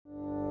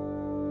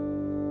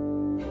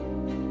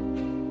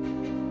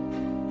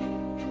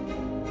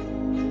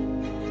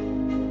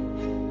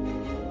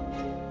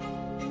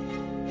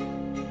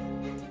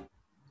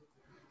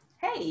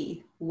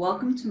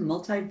Welcome to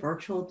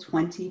Multi-Virtual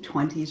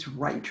 2020's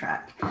Right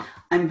Track.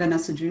 I'm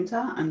Vanessa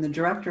Junta. I'm the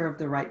director of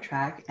the Right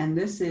Track, and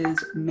this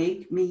is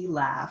Make Me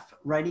Laugh,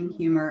 Writing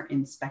Humor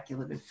in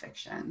Speculative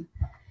Fiction.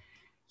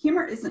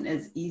 Humor isn't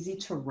as easy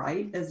to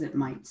write as it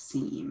might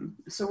seem,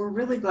 so we're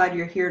really glad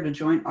you're here to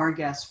join our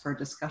guests for a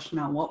discussion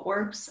on what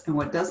works and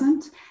what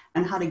doesn't,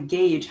 and how to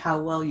gauge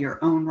how well your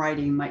own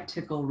writing might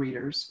tickle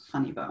readers'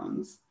 funny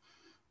bones.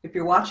 If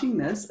you're watching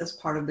this as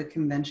part of the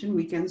convention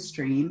weekend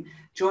stream,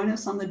 join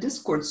us on the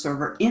Discord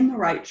server in the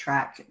Right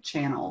Track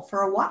channel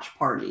for a watch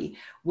party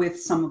with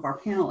some of our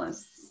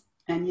panelists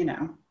and, you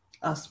know,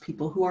 us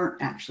people who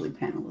aren't actually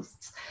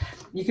panelists.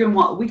 We can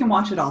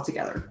watch it all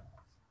together.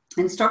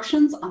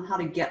 Instructions on how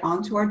to get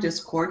onto our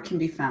Discord can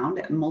be found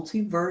at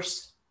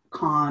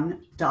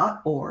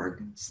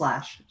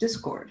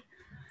multiversecon.org/Discord.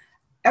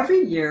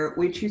 Every year,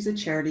 we choose a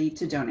charity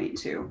to donate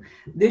to.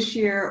 This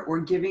year,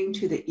 we're giving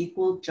to the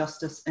Equal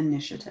Justice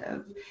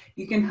Initiative.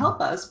 You can help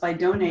us by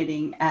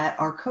donating at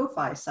our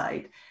Ko-Fi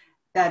site.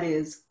 That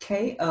is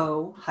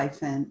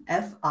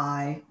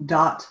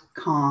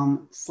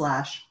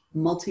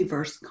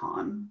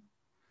ko-fi.com/multiversecon.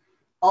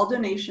 All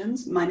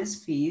donations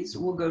minus fees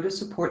will go to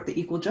support the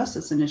Equal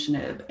Justice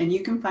Initiative, and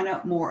you can find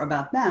out more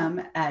about them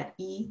at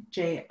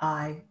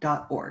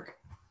eji.org.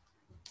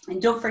 And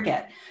don't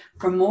forget,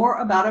 for more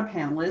about our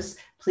panelists,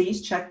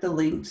 please check the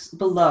links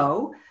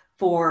below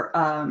for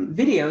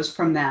videos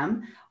from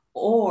them,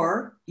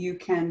 or you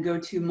can go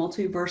to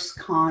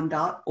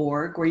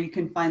multiversecon.org where you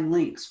can find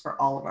links for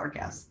all of our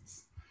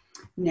guests.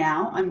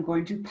 Now I'm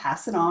going to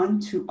pass it on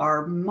to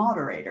our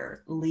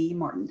moderator, Lee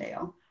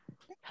Martindale.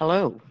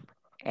 Hello,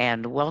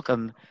 and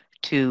welcome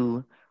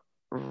to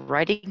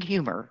Writing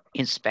Humor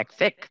in Spec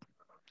Fic,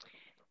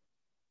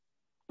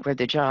 where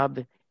the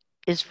job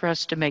is for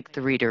us to make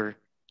the reader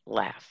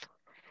laugh.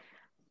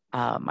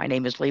 My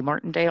name is Lee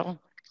Martindale.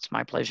 It's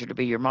my pleasure to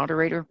be your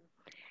moderator.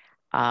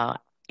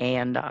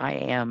 And I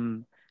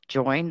am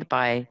joined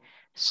by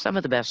some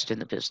of the best in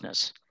the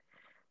business.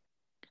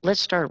 Let's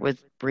start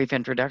with brief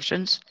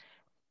introductions.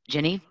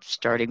 Gini,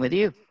 starting with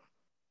you.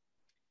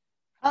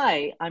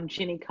 Hi, I'm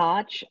Gini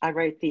Koch. I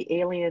write the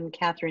Alien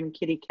Catherine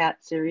Kitty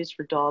Cat series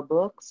for Daw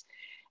Books.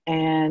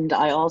 And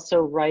I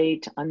also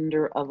write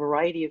under a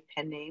variety of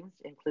pen names,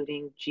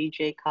 including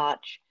G.J.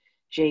 Koch,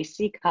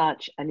 J.C.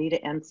 Koch, Anita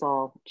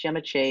Ensall,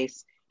 Gemma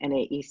Chase, and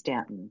A.E.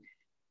 Stanton.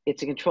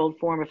 It's a controlled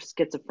form of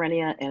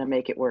schizophrenia, and I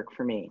make it work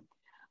for me.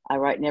 I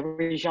write in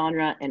every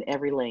genre and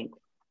every length,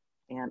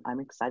 and I'm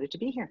excited to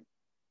be here.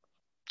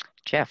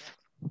 Jeff.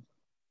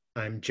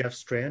 I'm Jeff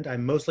Strand.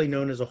 I'm mostly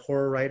known as a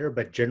horror writer,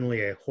 but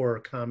generally a horror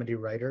comedy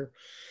writer.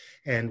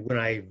 And when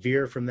I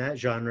veer from that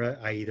genre,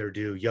 I either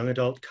do young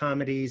adult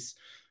comedies,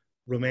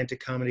 romantic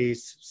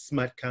comedies,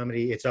 smut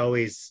comedy. It's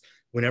always,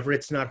 whenever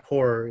it's not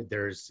horror,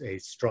 there's a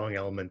strong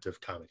element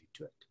of comedy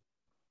to it.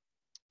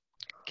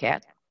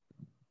 Kat.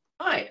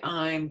 Hi,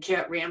 I'm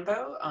Kat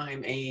Rambo.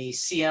 I'm a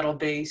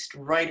Seattle-based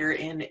writer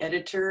and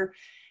editor,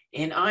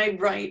 and I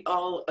write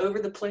all over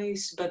the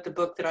place, but the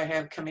book that I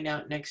have coming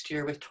out next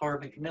year with Tor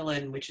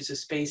Macmillan, which is a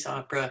space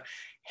opera,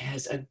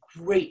 has a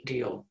great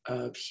deal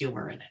of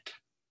humor in it.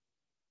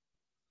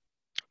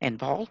 And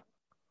Paul?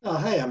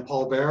 Hey, I'm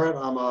Paul Barrett.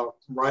 I'm a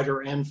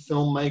writer and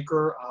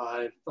filmmaker.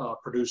 I've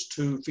produced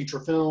 2 feature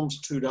films,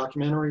 2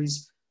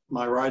 documentaries.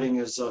 My writing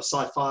is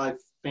sci-fi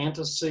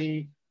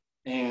fantasy,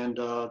 and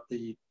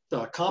the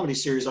comedy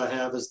series I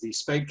have is the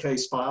Spec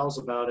Case Files,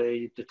 about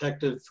a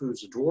detective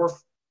who's a dwarf.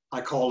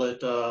 I call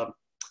it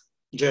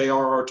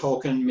J.R.R.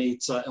 Tolkien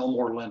meets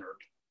Elmore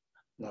Leonard.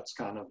 That's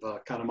kind of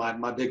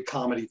my big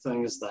comedy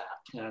thing is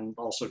that, and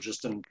also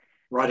just in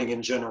writing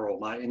in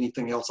general.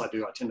 Anything else I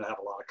do, I tend to have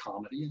a lot of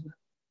comedy in it.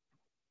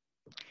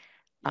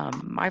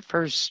 My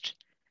first,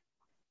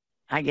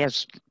 I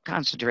guess,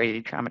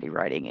 concentrated comedy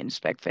writing in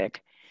Spec Fic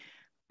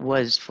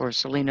was for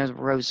Selena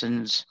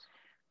Rosen's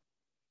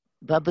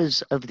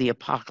Bubbas of the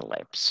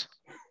Apocalypse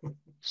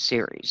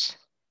series.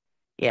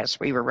 Yes,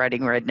 we were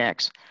writing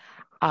rednecks.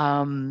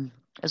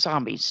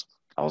 Zombies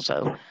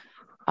also.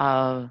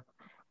 I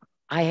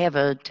have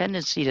a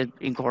tendency to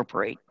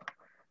incorporate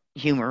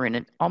humor in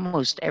it,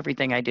 almost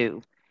everything I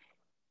do,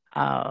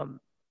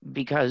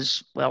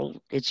 because, well,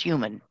 it's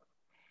human.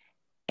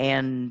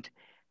 And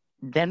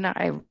then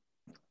I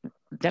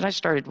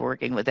started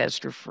working with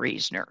Esther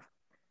Friesner,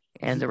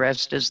 and the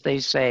rest, as they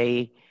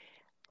say,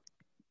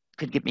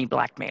 could get me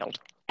blackmailed.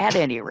 At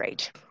any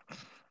rate,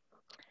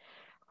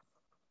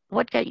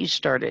 what got you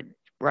started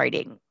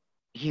writing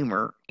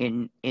humor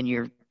in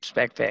your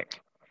Spec Fic?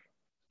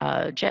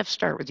 Jeff,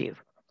 start with you.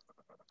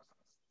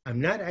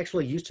 I'm not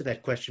actually used to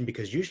that question,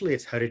 because usually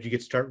it's how did you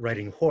start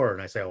writing horror?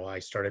 And I say, oh, I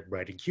started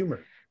writing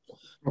humor.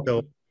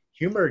 So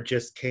humor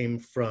just came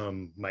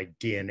from my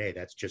DNA.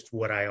 That's just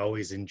what I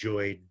always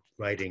enjoyed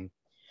writing.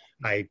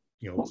 I,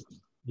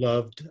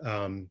 loved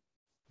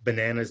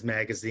Bananas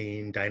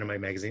magazine, Dynamite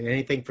magazine,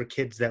 anything for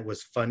kids that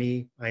was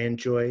funny, I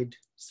enjoyed.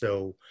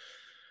 So,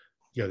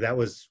 that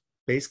was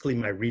basically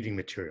my reading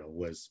material,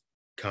 was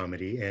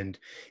comedy, and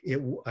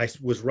I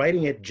was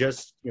writing it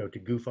just, to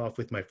goof off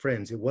with my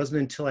friends. It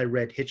wasn't until I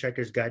read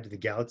Hitchhiker's Guide to the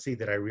Galaxy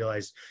that I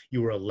realized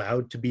you were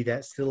allowed to be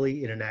that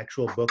silly in an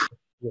actual book that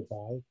you would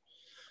buy.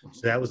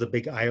 So that was a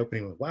big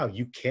eye-opening. Wow,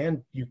 you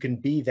can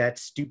be that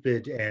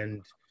stupid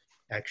and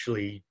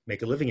actually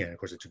make a living at it. Of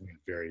course, it took me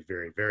a very,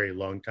 very, very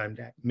long time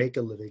to make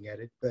a living at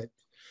it, but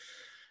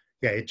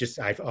yeah,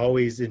 I've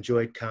always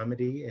enjoyed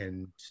comedy,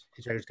 and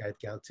Hitchhiker's Guide to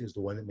the Galaxy is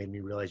the one that made me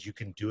realize you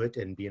can do it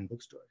and be in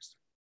bookstores.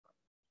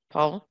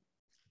 Paul?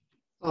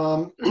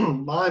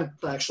 Mine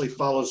actually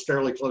follows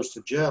fairly close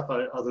to Jeff,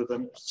 other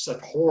than said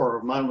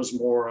horror. Mine was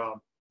more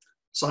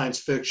science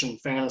fiction,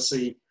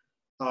 fantasy.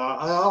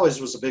 I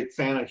always was a big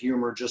fan of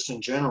humor just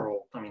in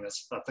general. I mean,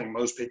 I think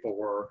most people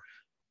were.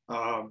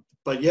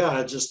 But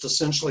yeah, just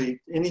essentially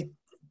any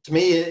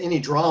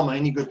drama,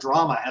 any good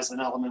drama has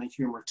an element of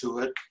humor to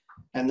it.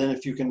 And then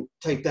if you can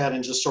take that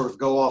and just sort of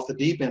go off the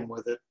deep end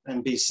with it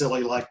and be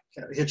silly, like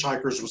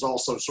Hitchhikers was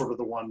also sort of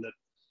the one that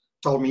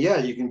told me, yeah,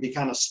 you can be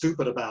kind of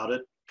stupid about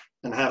it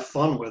and have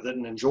fun with it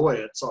and enjoy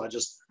it. So I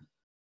just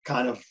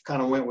kind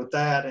of went with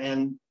that.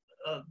 And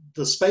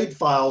the Spade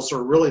Files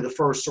are really the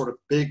first sort of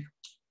big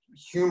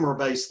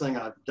humor-based thing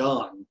I've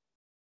done.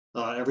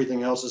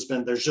 Everything else has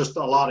been, there's just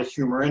a lot of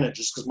humor in it,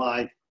 just because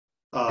my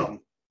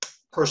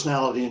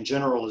personality in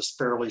general is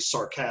fairly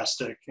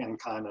sarcastic and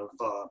kind of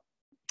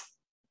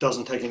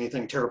doesn't take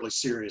anything terribly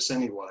serious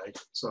anyway.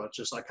 So it's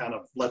just, I kind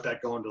of let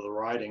that go into the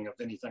writing of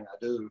anything I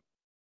do.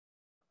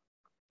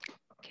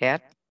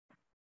 Kat?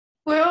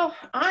 Well,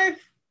 I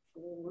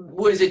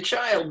was a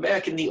child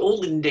back in the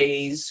olden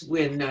days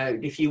when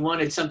if you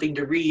wanted something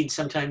to read,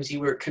 sometimes you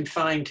were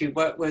confined to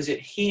what was at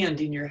hand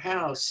in your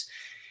house.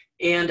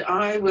 And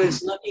I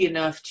was lucky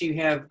enough to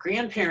have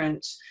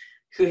grandparents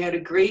who had a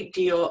great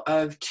deal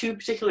of two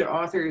particular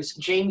authors,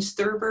 James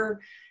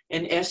Thurber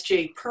and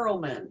S.J.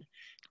 Perelman.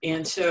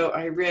 And so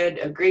I read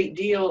a great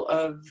deal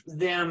of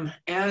them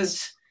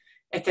as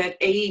at that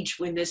age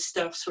when this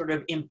stuff sort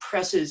of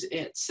impresses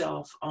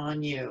itself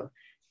on you,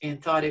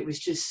 and thought it was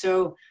just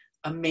so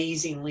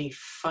amazingly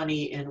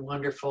funny and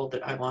wonderful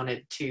that I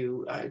wanted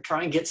to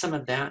try and get some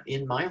of that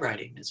in my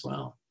writing as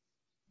well.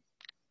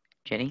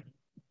 Jenny?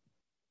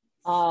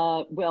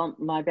 Well,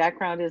 my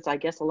background is, I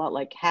guess, a lot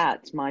like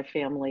Kat's. My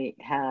family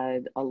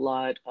had a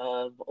lot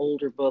of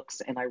older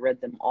books, and I read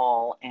them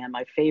all. And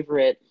my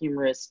favorite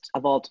humorist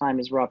of all time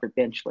is Robert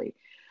Benchley.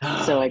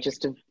 So I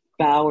just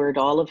devoured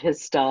all of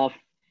his stuff,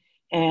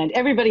 and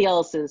everybody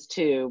else's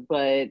too.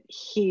 But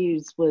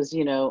he was,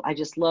 I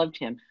just loved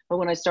him. But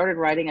when I started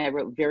writing, I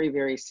wrote very,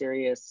 very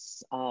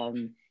serious,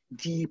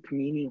 deep,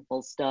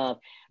 meaningful stuff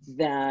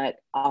that,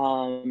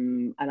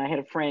 and I had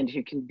a friend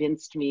who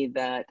convinced me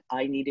that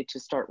I needed to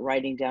start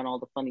writing down all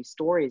the funny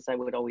stories I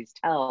would always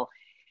tell.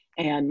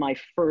 And my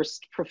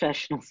first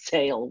professional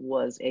sale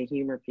was a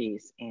humor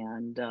piece.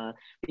 And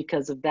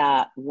because of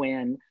that,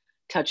 when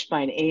Touched by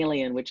an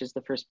Alien, which is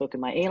the first book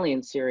in my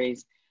Alien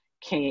series,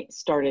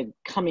 started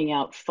coming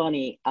out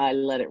funny, I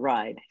let it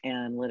ride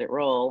and let it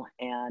roll,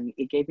 and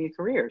it gave me a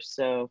career.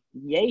 So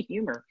yay,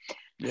 humor.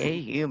 Yay,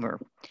 humor.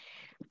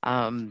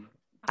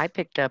 I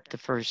picked up the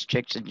first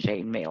Chicks and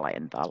Chainmail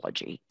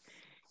anthology.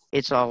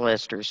 It's all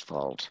Esther's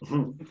fault.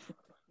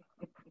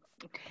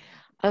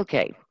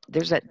 Okay,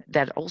 there's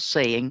that old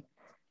saying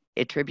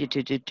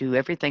attributed to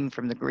everything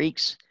from the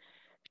Greeks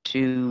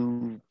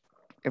to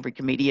every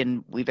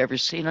comedian we've ever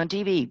seen on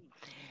TV.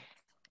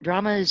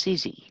 Drama is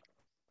easy.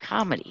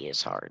 Comedy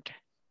is hard.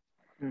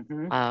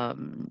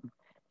 Mm-hmm.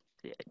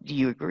 Do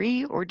you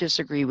agree or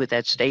disagree with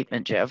that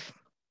statement, Jeff?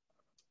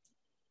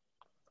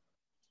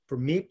 For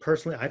me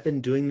personally, I've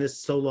been doing this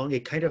so long,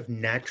 it kind of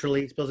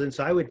naturally spills in.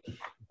 So I would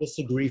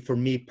disagree for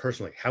me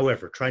personally.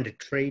 However, trying to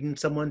train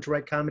someone to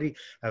write comedy,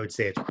 I would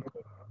say it's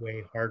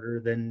way harder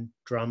than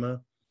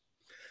drama.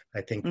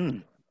 I think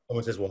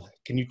someone says, well,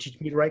 can you teach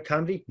me to write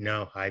comedy?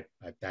 No,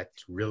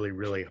 that's really,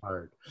 really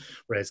hard.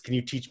 Whereas, can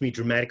you teach me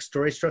dramatic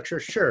story structure?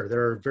 Sure,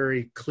 there are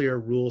very clear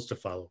rules to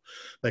follow.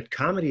 But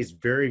comedy is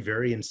very,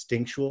 very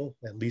instinctual,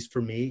 at least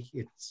for me.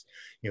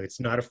 It's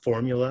not a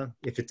formula.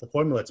 If it's a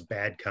formula, it's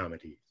bad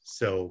comedy.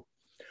 So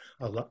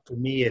for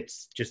me,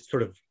 it's just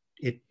sort of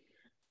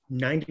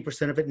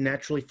 90% of it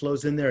naturally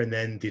flows in there. And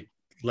then the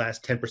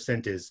last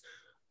 10% is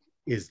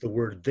the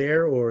word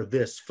there or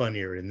this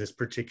funnier in this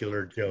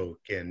particular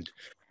joke? And,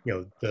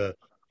 the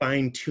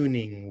fine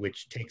tuning,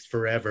 which takes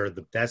forever,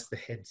 that's the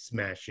head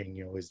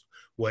smashing, is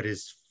what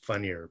is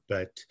funnier.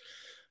 But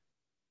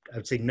I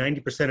would say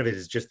 90% of it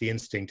is just the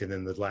instinct. And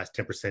then the last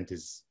 10%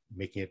 is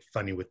making it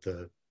funny with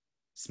the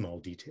small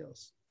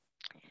details.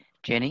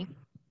 Jenny?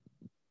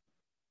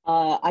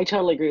 I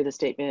totally agree with the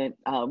statement.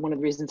 One of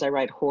the reasons I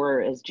write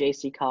horror as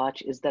J.C.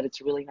 Koch is that it's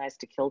really nice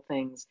to kill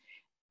things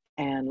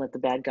and let the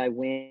bad guy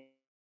win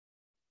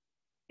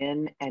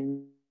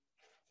and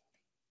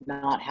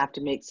not have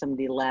to make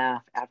somebody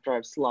laugh after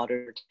I've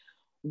slaughtered,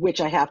 which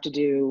I have to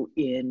do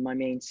in my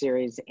main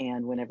series.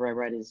 And whenever I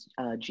write as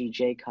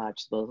G.J.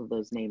 Koch, both of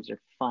those names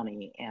are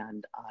funny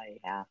and I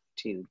have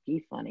to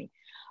be funny.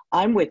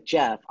 I'm with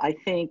Jeff. I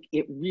think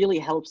it really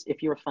helps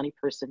if you're a funny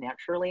person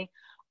naturally.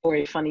 or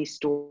a funny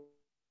storyteller,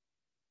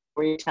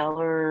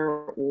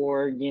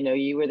 or, you know,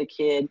 you were the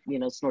kid, you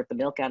know, snort the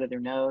milk out of their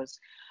nose.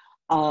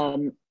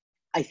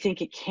 I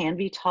think it can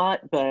be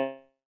taught,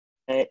 but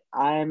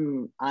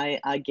I'm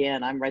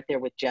right there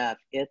with Jeff.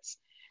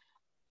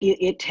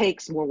 It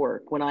takes more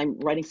work. When I'm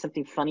writing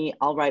something funny,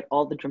 I'll write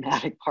all the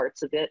dramatic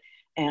parts of it,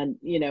 and,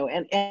 you know,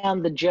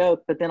 and the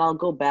joke, but then I'll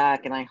go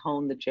back and I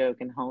hone the joke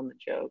and hone the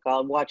joke.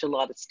 I'll watch a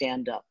lot of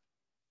stand-up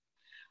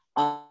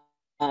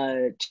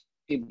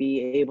to be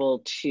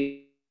able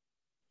to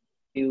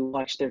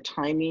watch their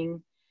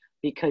timing,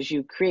 because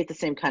you create the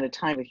same kind of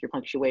time with your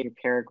punctuation, your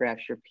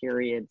paragraphs, your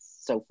periods,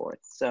 so forth.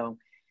 So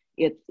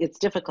it's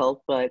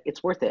difficult, but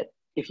it's worth it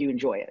if you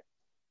enjoy it,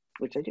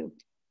 which I do.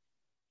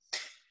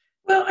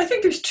 Well, I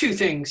think there's two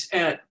things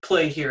at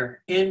play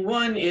here. And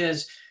one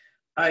is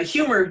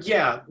humor.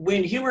 Yeah,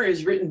 when humor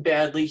is written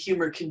badly,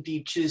 humor can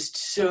be just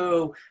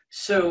so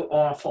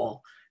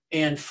awful.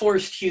 And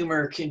forced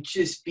humor can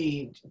just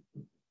be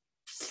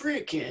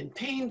freaking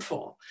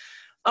painful.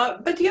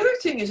 But the other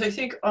thing is, I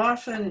think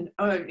often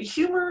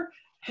humor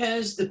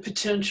has the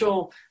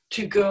potential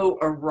to go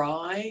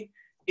awry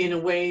in a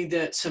way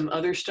that some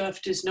other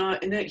stuff does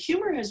not, and that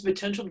humor has the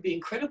potential to be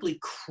incredibly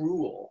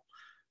cruel.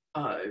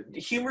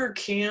 Humor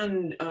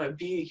can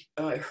be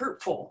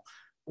hurtful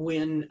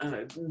when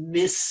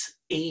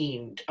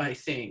misaimed, I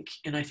think,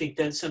 and I think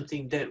that's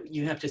something that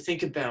you have to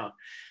think about.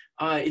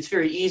 It's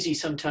very easy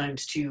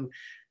sometimes to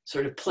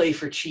sort of play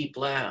for cheap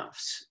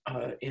laughs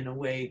in a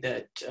way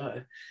that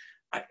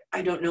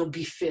I don't know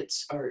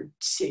befits our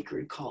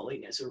sacred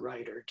calling as a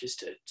writer, just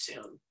to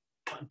sound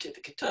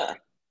pontificatory.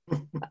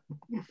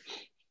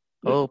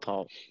 Oh,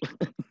 Paul.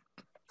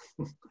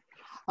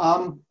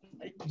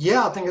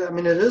 Yeah, I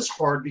mean, it is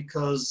hard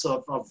because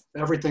of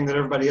everything that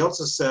everybody else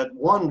has said.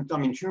 One, I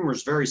mean, humor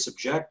is very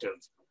subjective.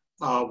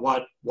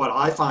 What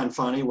I find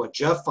funny, what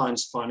Jeff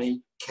finds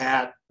funny,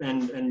 Kat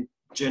and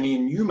Jenny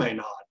and you may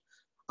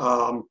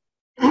not.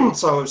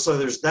 So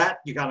there's that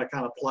you gotta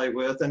kind of play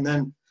with, and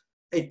then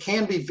it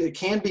can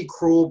be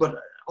cruel, but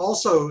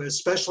also,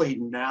 especially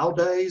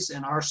nowadays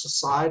in our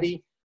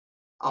society,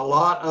 a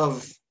lot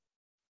of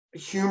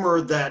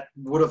humor that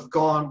would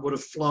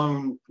have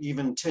flown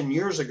even 10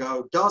 years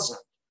ago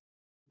doesn't,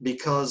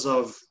 because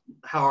of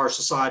how our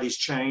society's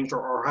changed,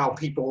 or how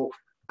people,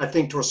 I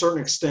think to a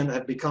certain extent,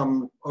 have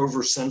become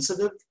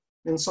oversensitive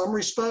in some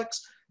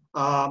respects.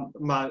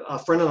 A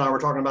friend and I were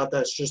talking about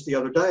that just the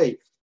other day.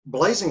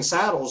 Blazing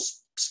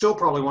Saddles, still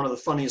probably one of the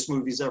funniest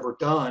movies ever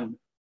done,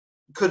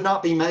 could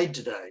not be made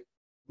today.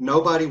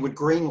 Nobody would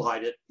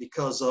greenlight it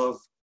because of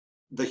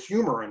the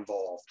humor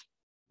involved.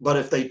 But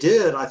if they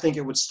did, I think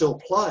it would still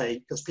play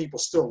because people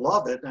still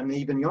love it. I mean,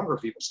 even younger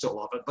people still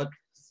love it. But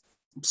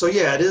so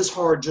yeah, it is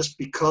hard just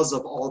because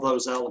of all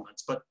those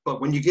elements. But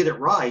when you get it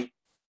right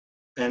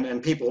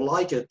and people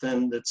like it,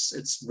 then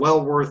it's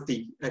well worth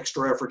the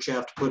extra effort you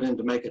have to put in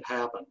to make it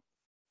happen.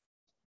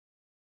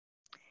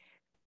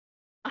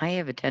 I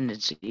have a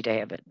tendency to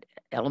have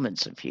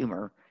elements of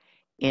humor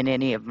in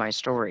any of my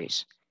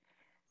stories.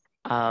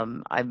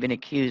 I've been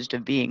accused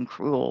of being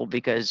cruel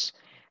because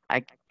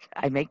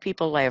I make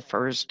people laugh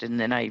first and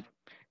then I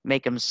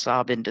make them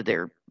sob into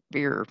their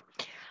beer.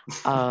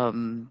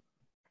 But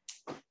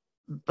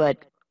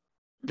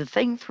the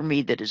thing for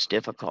me that is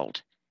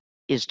difficult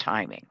is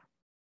timing.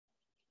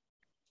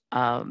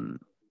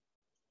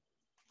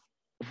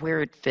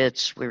 Where it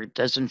fits, where it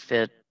doesn't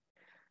fit,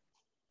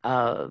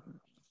 and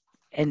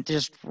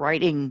just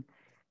writing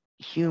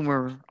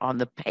humor on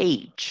the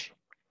page.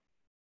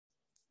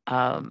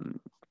 I'm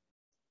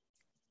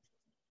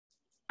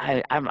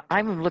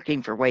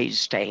looking for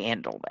ways to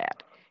handle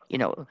that. You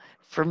know,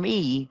 for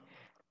me,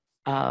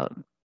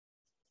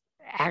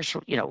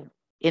 actual, you know,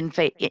 in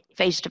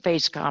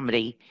face-to-face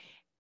comedy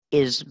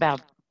is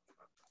about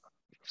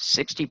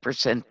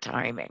 60%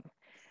 timing,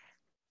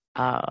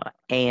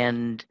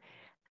 and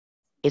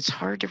it's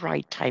hard to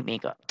write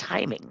timing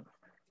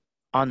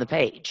on the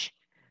page.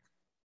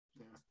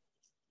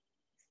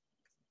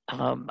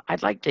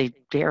 I'd like to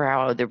hear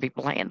how other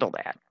people handle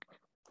that.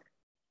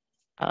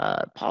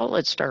 Paul,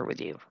 let's start with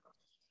you.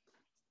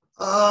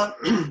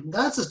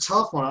 That's a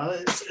tough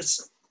one.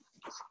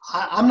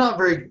 I'm not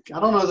very, I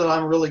don't know that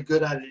I'm really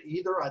good at it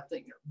either. I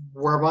think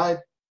where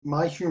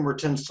my humor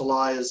tends to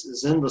lie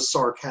is in the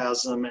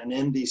sarcasm and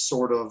in the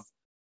sort of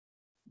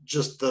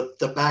just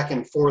the back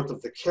and forth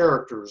of the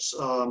characters.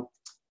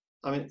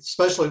 I mean,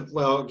 especially,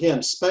 well, again,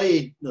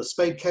 the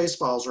Spade case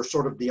files are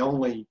sort of the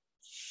only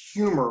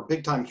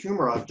big time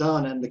humor I've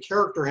done. And the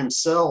character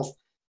himself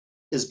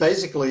is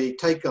basically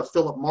take a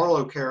Philip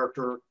Marlowe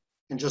character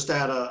and just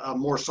add a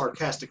more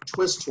sarcastic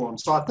twist to him.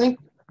 So I think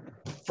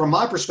from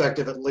my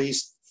perspective, at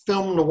least,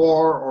 film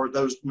noir or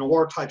those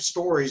noir type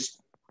stories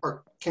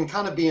can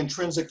kind of be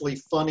intrinsically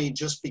funny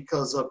just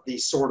because of the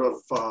sort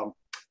of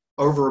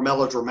over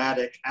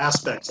melodramatic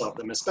aspects of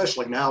them,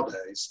 especially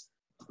nowadays.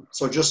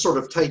 So just sort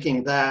of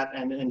taking that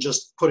and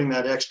just putting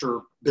that extra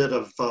bit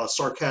of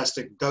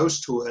sarcastic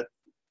dose to it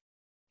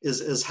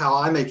is how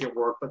I make it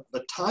work. But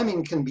the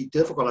timing can be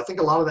difficult. I think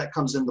a lot of that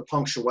comes in the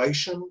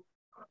punctuation.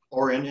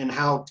 or in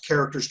how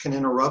characters can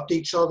interrupt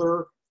each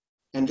other,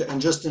 and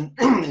just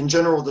in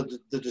general,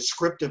 the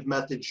descriptive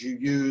methods you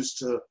use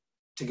to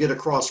get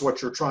across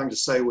what you're trying to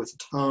say with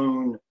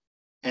tone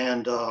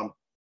and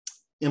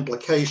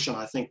implication,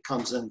 I think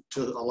comes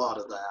into a lot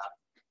of that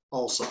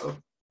also.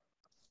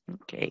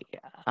 Okay,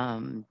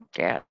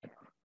 Kat.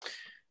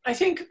 I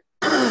think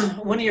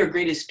one of your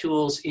greatest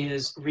tools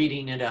is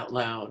reading it out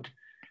loud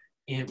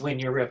when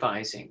you're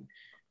revising.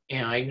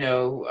 And I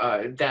know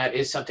that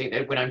is something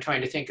that when I'm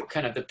trying to think of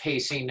kind of the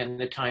pacing and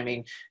the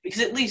timing,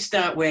 because at least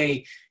that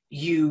way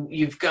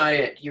you've got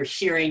it, you're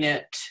hearing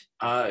it,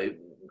 and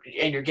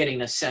you're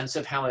getting a sense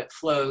of how it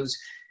flows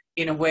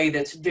in a way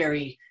that's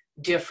very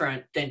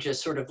different than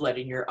just sort of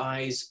letting your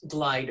eyes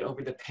glide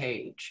over the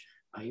page.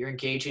 You're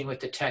engaging with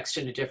the text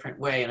in a different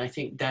way. And I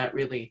think that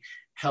really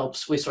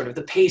helps with sort of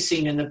the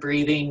pacing and the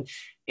breathing.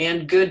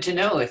 And good to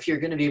know if you're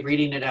going to be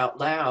reading it out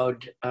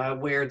loud,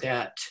 where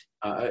that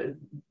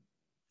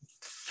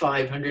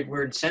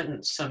 500-word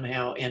sentence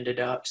somehow ended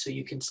up so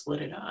you can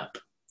split it up.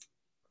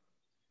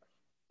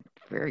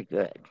 Very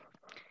good.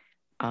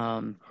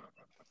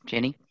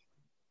 Jenny?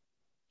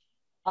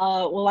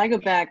 Well, I go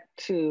back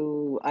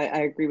to,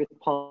 I agree with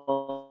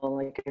Paul.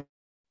 Like,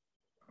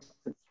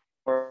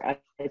 I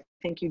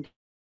think you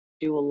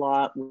do a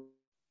lot with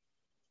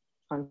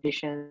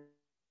punctuation,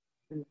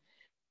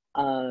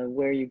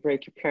 where you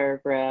break your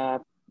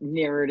paragraph,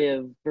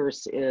 narrative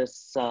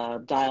versus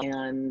dialogue,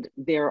 and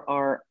there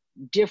are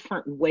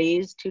different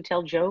ways to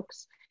tell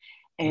jokes,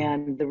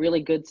 and the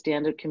really good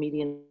stand-up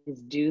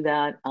comedians do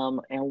that.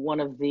 And one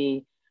of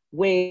the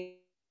ways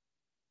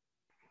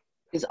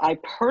I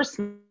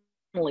personally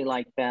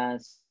like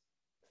best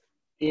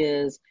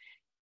is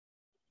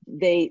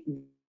they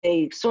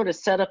sort of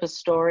set up a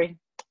story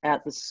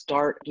at the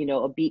start, you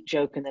know, a beat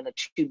joke and then a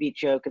two-beat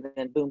joke and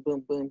then boom,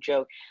 boom, boom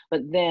joke.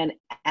 But then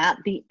at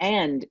the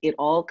end, it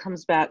all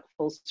comes back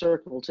full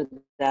circle to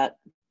that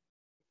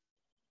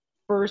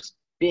first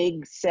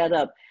big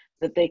setup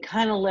that they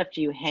kind of left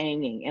you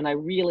hanging. And I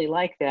really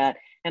like that.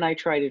 And I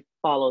try to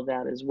follow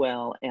that as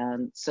well.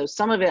 And so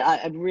some of it,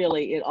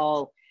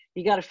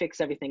 you got to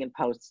fix everything in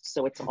post.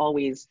 So it's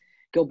always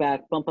go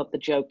back, bump up the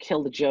joke,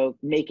 kill the joke,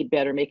 make it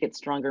better, make it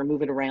stronger,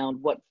 move it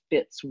around, what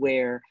fits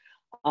where.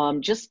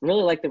 Just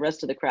really like the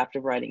rest of the craft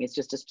of writing. It's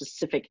just a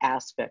specific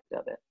aspect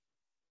of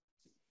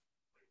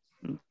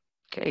it.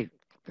 Okay,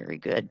 very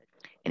good.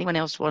 Anyone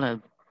else want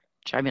to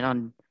chime in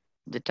on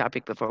the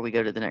topic before we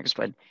go to the next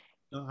one?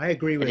 No, I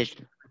agree with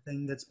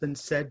everything that's been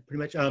said pretty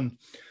much. You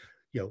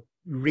know,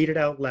 read it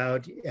out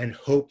loud and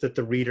hope that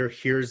the reader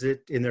hears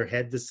it in their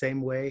head the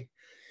same way.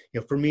 You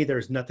know, for me,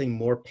 there's nothing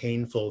more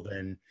painful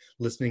than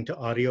listening to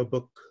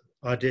audiobook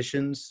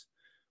auditions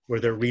where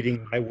they're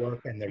reading my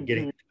work and they're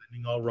getting the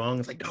timing all wrong.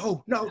 It's like,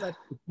 no, that's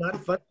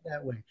not fun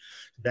that way.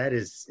 That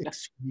is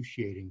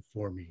excruciating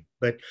for me.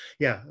 But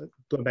yeah,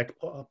 going back to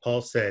what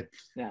Paul said,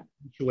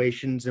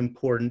 situation's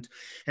important.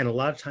 And a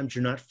lot of times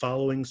you're not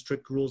following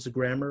strict rules of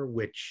grammar,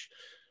 which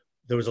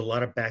there was a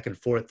lot of back and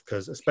forth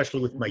because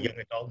especially with my young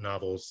adult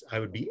novels, I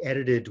would be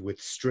edited with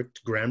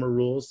strict grammar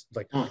rules.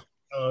 Like,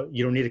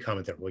 you don't need a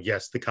comma there. Well,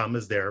 yes, the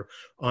comma's there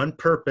on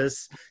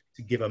purpose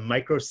to give a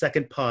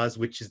microsecond pause,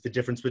 which is the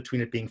difference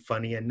between it being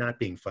funny and not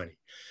being funny.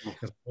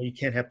 Well, you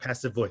can't have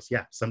passive voice.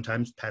 Yeah,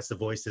 sometimes passive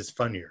voice is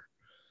funnier.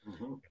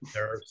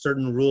 There are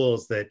certain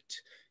rules that,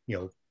 you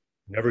know,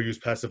 never use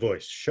passive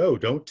voice. Show,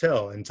 don't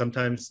tell. And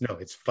sometimes, no,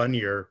 it's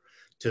funnier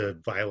to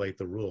violate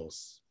the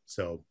rules.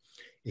 So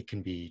it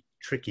can be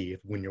tricky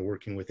when you're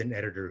working with an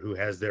editor who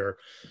has their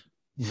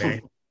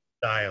manual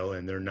style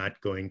and they're not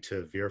going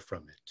to veer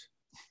from it.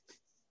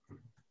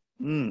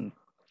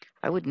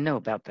 I wouldn't know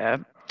about that.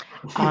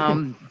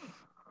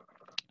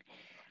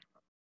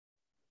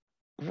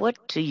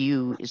 What to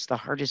you is the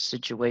hardest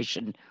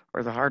situation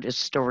or the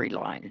hardest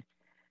storyline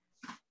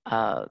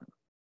to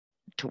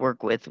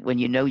work with when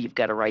you know you've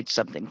got to write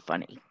something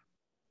funny?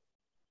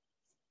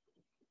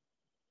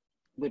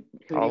 Who do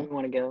you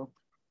want to go?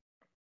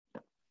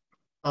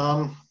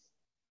 I'm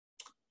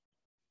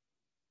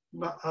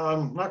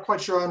not quite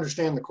sure I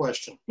understand the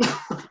question,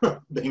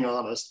 being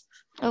honest.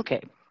 Okay.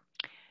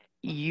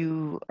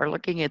 You are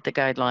looking at the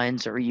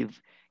guidelines or you've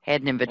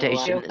had an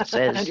invitation that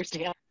says,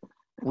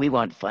 we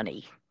want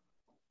funny.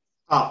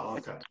 Oh,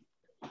 okay.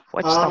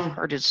 What's the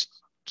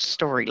hardest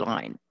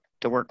storyline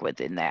to work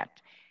with in that?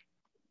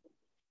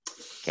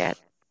 Kat,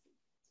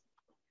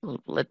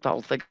 let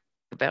Paul think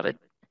about it.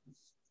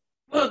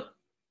 Well,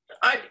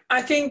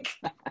 I think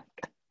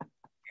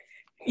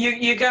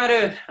you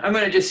gotta, I'm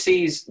gonna just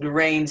seize the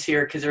reins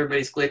here because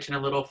everybody's glitching a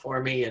little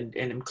for me and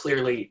I'm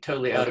clearly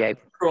totally out of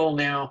control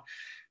now.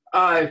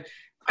 I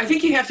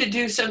think you have to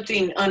do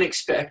something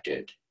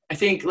unexpected. I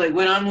think like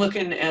when I'm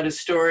looking at a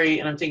story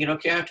and I'm thinking,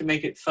 okay, I have to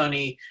make it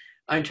funny,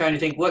 I'm trying to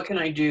think, what can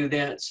I do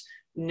that's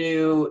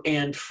new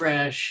and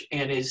fresh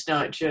and is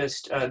not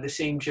just the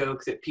same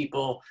joke that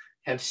people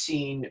have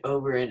seen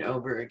over and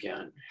over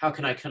again? How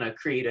can I kind of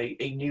create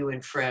a new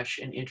and fresh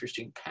and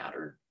interesting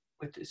pattern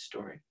with this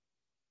story?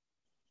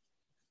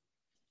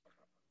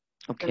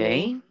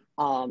 Okay.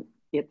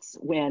 It's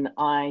when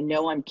I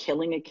know I'm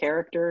killing a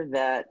character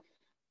that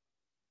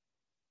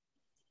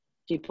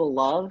people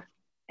love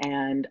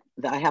and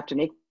that I have to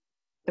make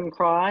them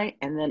cry.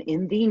 And then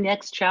in the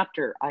next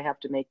chapter, I have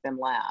to make them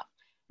laugh.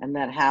 And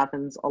that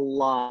happens a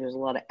lot. There's a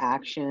lot of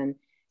action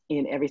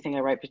in everything I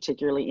write,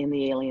 particularly in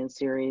the Alien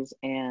series.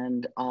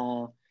 And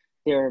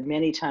there are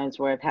many times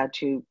where I've had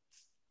to,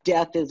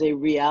 death is a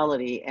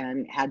reality,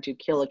 and had to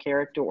kill a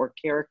character or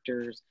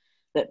characters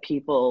that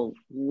people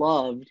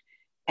loved.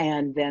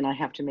 And then I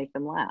have to make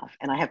them laugh.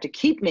 And I have to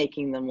keep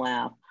making them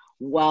laugh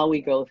while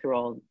we go through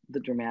all the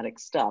dramatic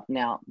stuff.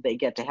 Now, they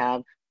get to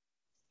have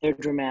their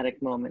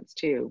dramatic moments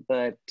too,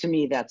 but to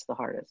me, that's the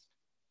hardest.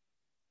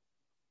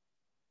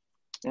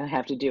 And I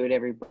have to do it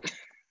every book.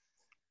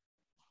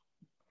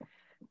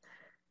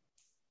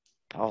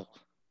 Paul.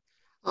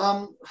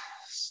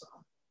 So,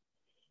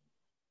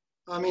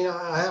 I mean,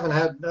 I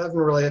haven't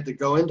really had to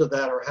go into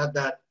that or had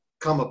that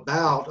come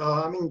about.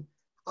 I mean,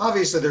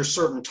 obviously there's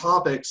certain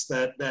topics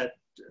that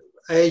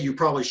you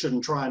probably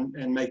shouldn't try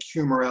and make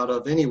humor out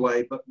of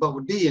anyway, but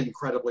would be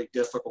incredibly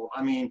difficult.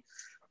 I mean,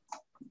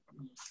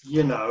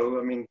 you know,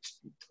 I mean,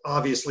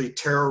 obviously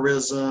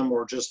terrorism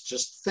or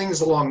just things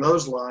along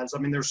those lines. I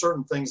mean, there's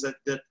certain things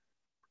that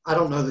I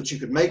don't know that you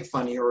could make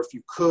funny, or if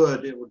you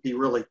could, it would be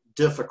really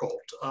difficult.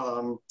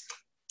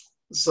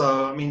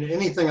 So, I mean,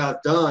 anything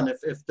I've done, if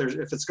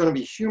it's going to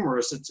be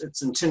humorous,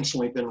 it's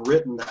intentionally been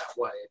written that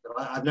way.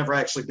 But I've never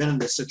actually been in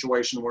this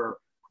situation where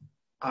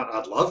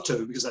I'd love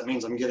to, because that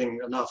means I'm getting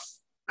enough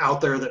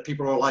out there that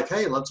people are like,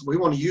 hey, we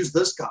want to use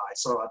this guy.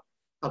 So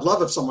I'd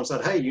love if someone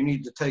said, hey, you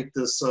need to take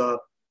this,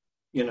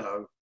 you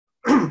know,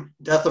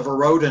 death of a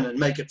rodent and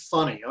make it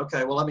funny.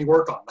 Okay, well, let me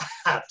work on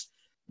that.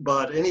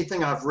 But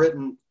anything I've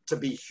written to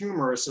be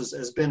humorous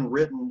has been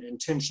written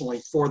intentionally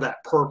for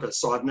that purpose.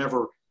 So I've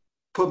never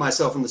put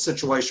myself in the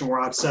situation where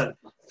I've said,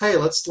 hey,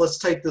 let's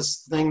take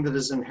this thing that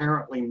is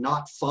inherently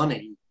not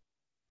funny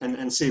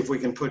and see if we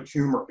can put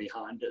humor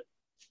behind it.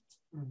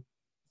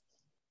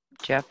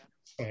 Jeff?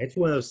 Yeah, it's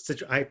one of those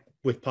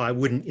with Paul, I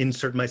wouldn't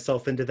insert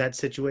myself into that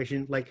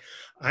situation. Like,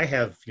 I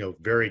have, you know,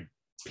 very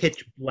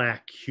pitch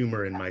black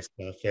humor in my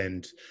stuff,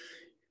 and,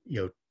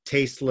 you know,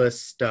 tasteless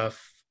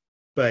stuff.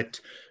 But,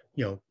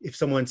 you know, if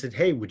someone said,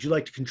 hey, would you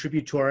like to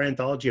contribute to our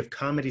anthology of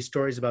comedy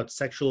stories about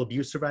sexual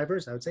abuse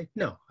survivors? I would say,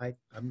 no, I'm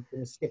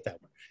going to skip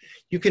that one.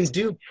 You can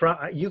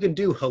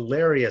do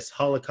hilarious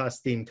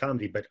Holocaust themed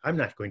comedy, but I'm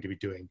not going to be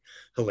doing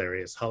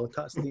hilarious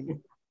Holocaust themed.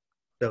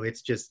 So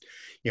it's just,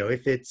 you know,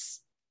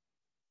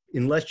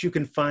 unless you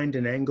can find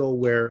an angle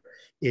where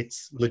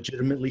it's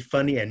legitimately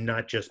funny and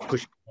not just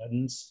pushing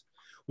buttons,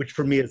 which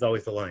for me is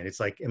always the line.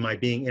 It's like, am I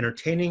being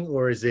entertaining,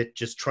 or is it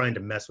just trying to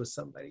mess with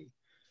somebody?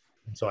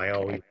 And so I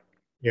always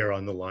err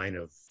on the line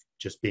of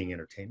just being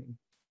entertaining.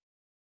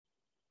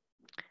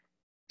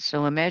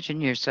 So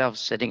imagine yourself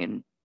sitting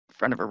in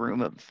front of a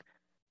room of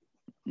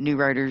new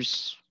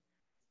writers,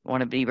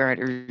 wannabe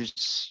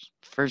writers,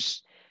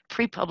 first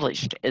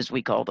pre-published, as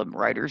we call them,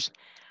 writers.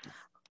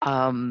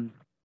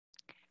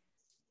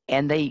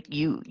 And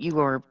you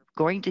are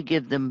going to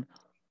give them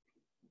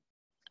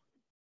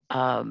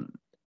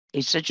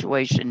a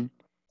situation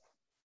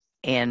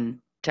and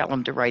tell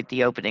them to write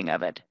the opening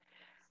of it.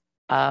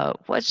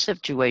 What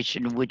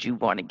situation would you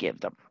want to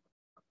give them?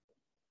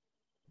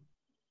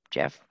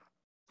 Jeff?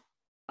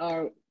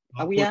 Are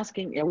we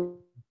asking, are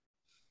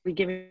we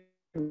giving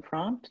a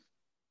prompt?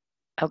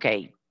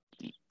 Okay,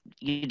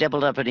 you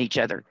doubled up on each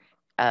other.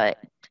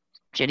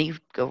 Ginny,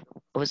 go.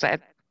 What was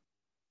that?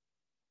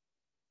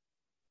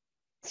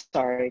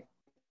 Sorry.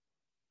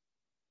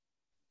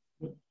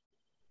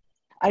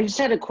 I just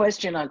had a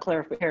question on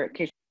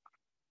clarification.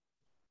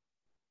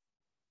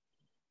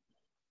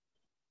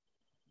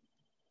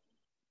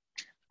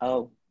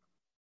 Oh,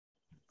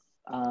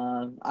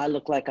 I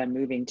look like I'm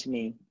moving to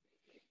me.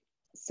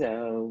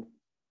 So.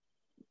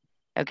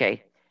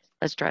 Okay,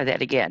 let's try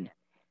that again.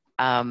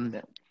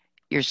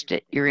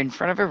 You're in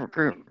front of a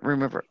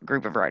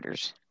group of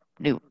writers,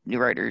 new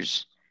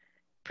writers,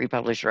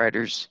 pre-published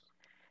writers.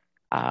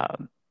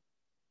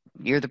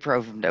 You're the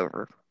pro from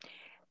Dover,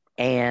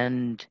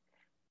 and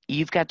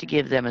you've got to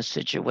give them a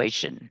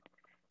situation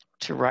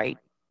to write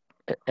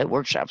a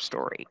workshop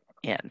story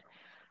in.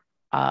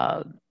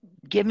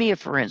 Give me a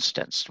for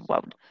instance.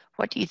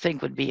 What do you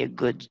think would be a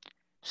good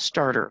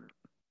starter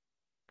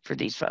for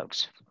these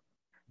folks?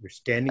 You're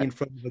standing in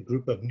front of a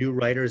group of new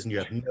writers and you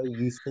have no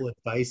useful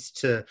advice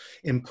to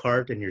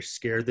impart, and you're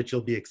scared that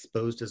you'll be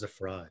exposed as a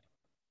fraud.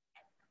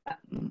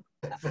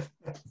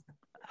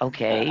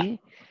 Okay.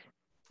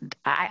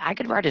 I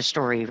could write a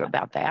story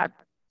about that.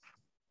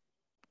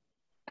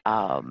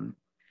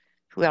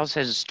 Who else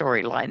has a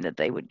storyline that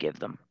they would give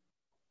them?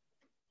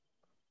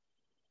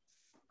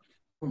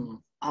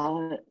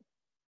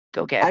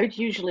 Go get. I would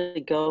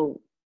usually go.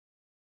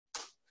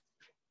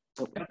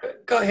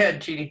 Go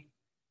ahead, Gini.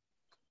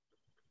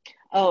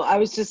 Oh, I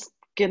was just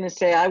gonna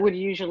say I would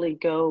usually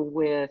go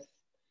with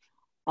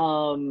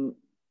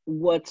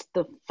what's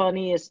the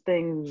funniest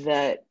thing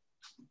that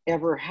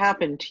ever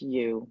happened to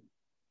you,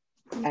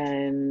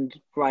 and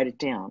write it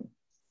down.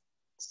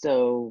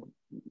 So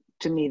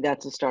to me,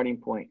 that's a starting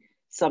point.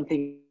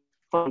 Something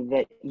funny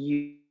that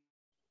you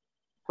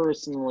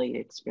personally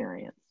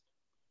experience.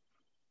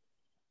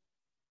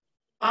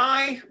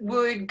 I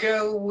would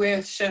go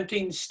with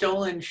something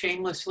stolen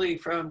shamelessly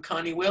from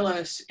Connie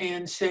Willis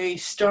and say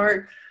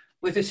start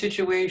with a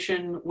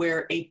situation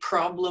where a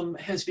problem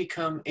has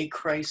become a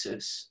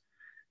crisis.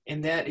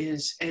 And that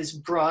is as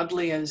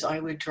broadly as I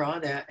would draw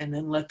that, and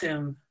then let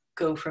them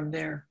go from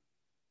there.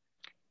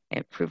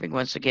 And proving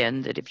once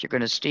again that if you're going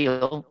to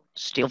steal,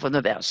 steal from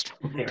the best.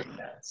 Very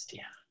best,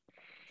 yeah.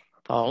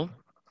 Paul?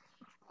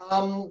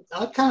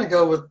 I'd kind of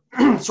go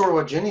with sort of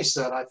what Jenny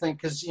said, I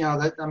think, because, you know,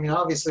 that, I mean,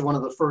 obviously one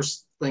of the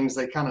first things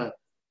they kind of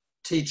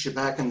teach you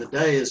back in the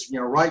day is, you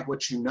know, write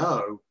what you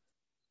know.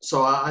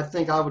 So I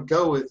think I would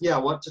go with, yeah,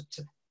 what to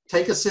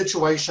take a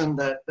situation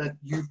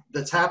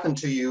that's happened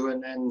to you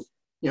and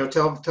you know,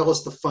 tell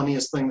us the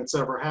funniest thing that's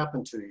ever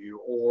happened to you,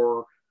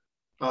 or,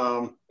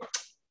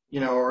 you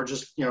know, or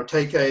just, you know,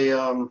 take a,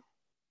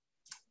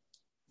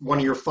 one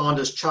of your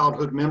fondest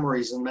childhood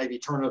memories and maybe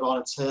turn it on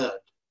its head.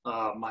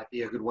 Might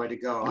be a good way to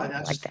go. I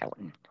like that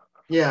one.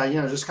 Yeah,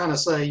 you know, just kind of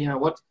say, you know,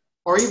 what,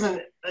 or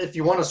even if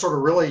you want to sort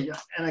of really,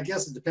 and I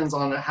guess it depends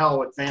on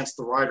how advanced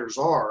the writers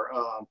are,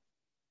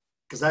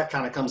 because that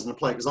kind of comes into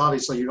play, because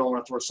obviously you don't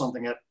want to throw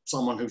something at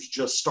someone who's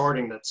just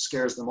starting that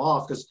scares them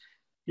off, because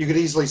you could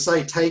easily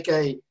say, take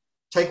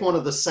one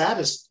of the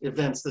saddest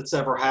events that's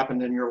ever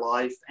happened in your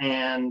life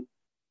and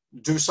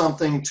do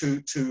something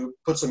to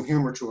put some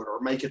humor to it, or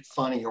make it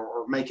funny,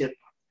 or make it,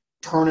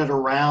 turn it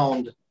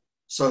around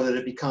so that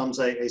it becomes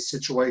a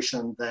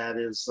situation that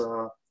is,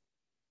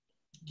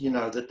 you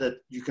know, that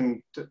you can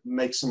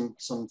make some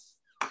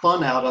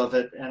fun out of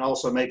it. And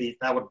also maybe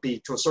that would be,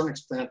 to a certain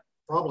extent,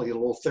 probably a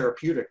little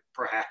therapeutic,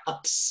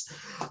 perhaps.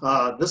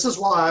 This is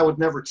why I would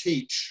never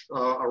teach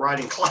a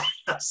writing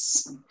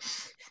class.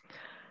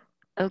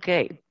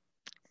 Okay.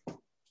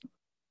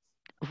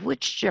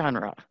 Which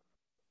genre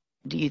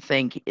do you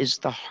think is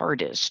the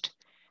hardest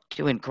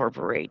to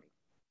incorporate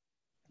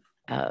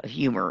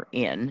humor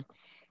in?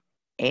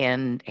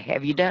 And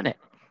have you done it?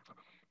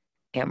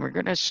 And we're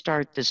going to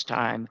start this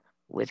time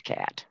with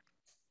Kat.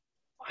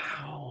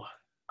 Wow.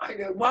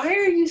 Why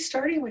are you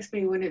starting with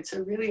me when it's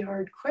a really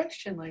hard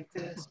question like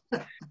this?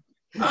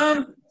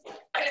 I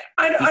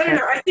don't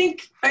know.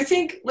 I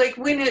think like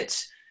when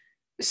it's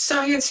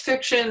science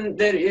fiction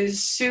that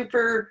is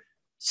super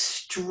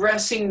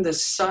stressing the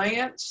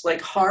science,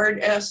 like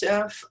hard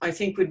SF, I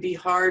think would be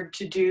hard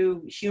to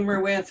do humor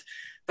with.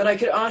 But I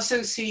could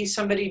also see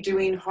somebody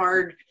doing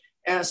hard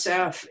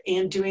SF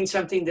and doing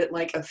something that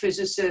like a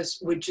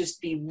physicist would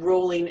just be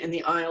rolling in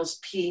the aisles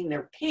peeing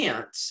their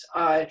pants.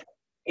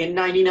 And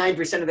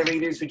 99% of the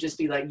readers would just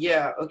be like,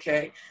 yeah,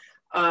 okay.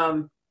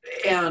 And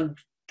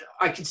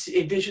I could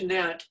envision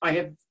that. I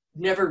have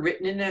never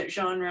written in that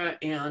genre,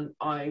 and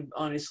I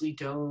honestly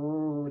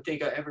don't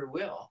think I ever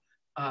will.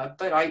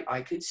 But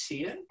I could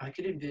see it. I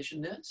could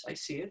envision this. I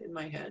see it in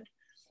my head.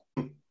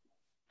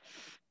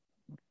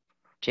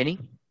 Jenny?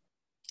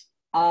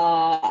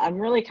 I'm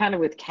really kind of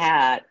with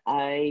Kat.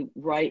 I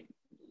write,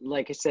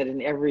 like I said,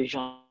 in every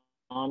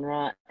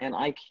genre, and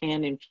I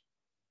can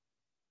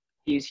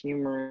infuse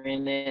humor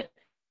in it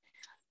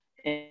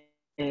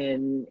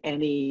in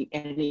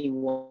any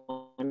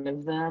one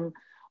of them.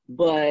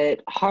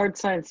 But hard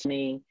science to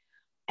me,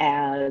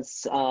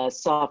 as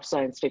soft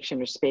science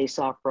fiction or space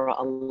opera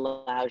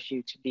allows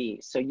you to be.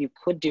 So you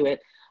could do it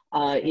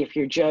if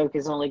your joke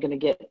is only going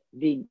to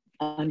be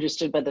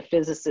understood by the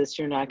physicist,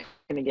 you're not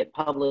going to get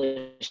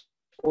published,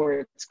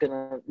 or it's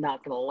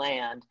not gonna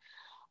land.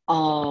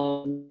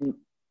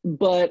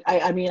 But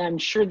I mean, I'm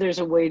sure there's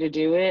a way to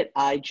do it.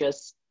 I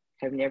just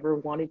have never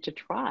wanted to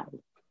try.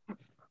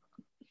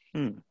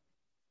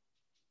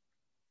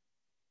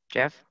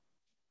 Jeff?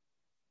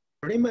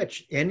 Pretty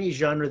much any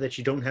genre that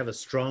you don't have a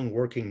strong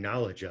working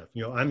knowledge of.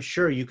 You know, I'm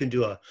sure you can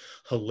do a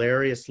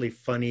hilariously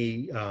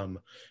funny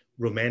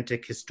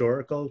romantic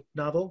historical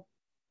novel,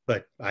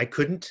 but I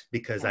couldn't,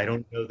 because I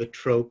don't know the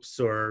tropes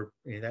or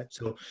any of that.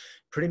 So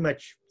pretty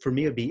much for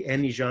me, it'd be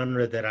any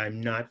genre that I'm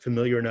not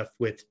familiar enough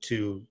with to,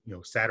 you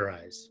know,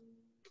 satirize.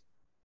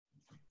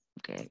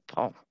 Okay,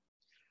 Paul.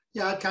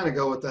 Yeah, I'd kind of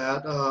go with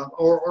that.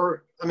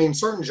 Or I mean,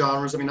 certain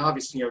genres, I mean,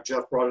 obviously, you know,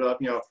 Jeff brought it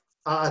up, you know,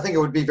 I think it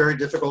would be very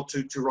difficult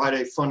to write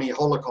a funny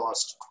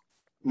Holocaust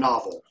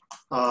novel.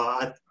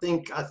 I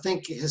think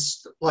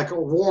like a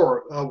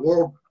war,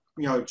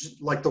 you know,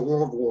 like the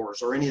World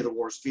Wars or any of the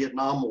wars,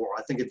 Vietnam War,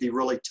 I think it'd be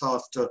really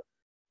tough to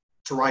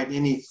write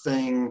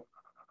anything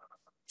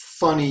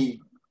funny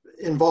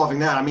involving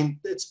that. I mean,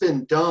 it's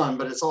been done,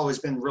 but it's always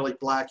been really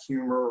black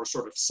humor or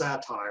sort of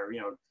satire,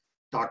 you know,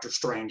 Dr.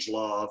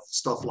 Strangelove,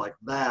 stuff like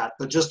that.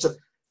 But just to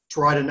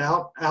write an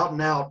out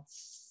and out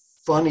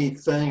funny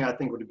thing, I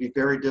think would be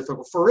very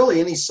difficult for really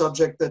any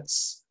subject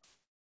that's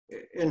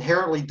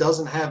inherently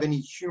doesn't have any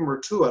humor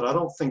to it. I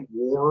don't think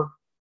war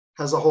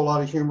has a whole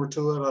lot of humor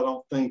to it. I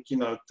don't think, you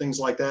know, things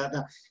like that.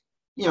 Now,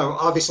 you know,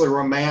 obviously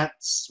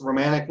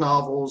romantic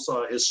novels,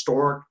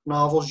 historic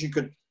novels, you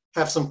could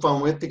have some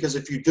fun with, because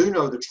if you do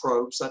know the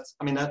tropes,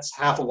 that's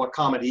half of what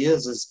comedy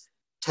is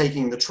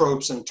taking the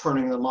tropes and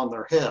turning them on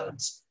their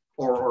heads,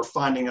 or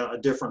finding a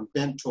different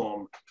bent to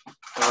them.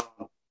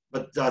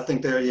 But I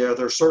think there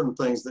are certain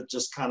things that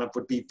just kind of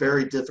would be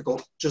very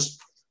difficult,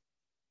 just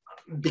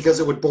because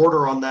it would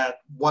border on that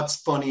what's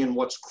funny and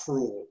what's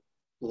cruel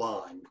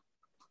line.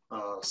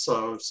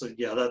 So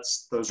yeah,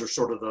 those are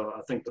sort of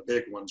I think the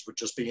big ones would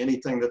just be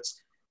anything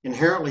that's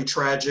inherently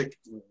tragic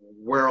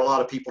where a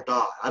lot of people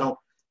die. I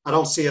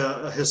don't see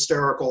a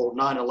hysterical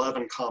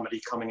 9/11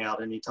 comedy coming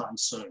out anytime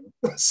soon.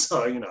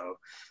 So,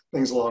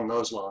 things along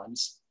those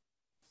lines.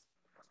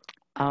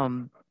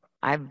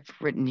 I've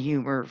written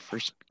humor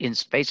in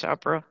space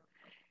opera,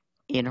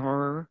 in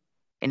horror,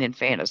 and in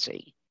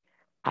fantasy.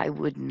 I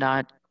would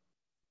not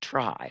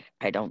try,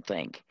 I don't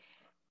think,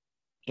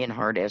 in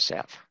hard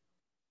SF.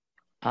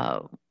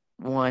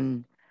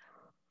 One,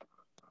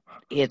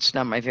 it's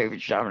not my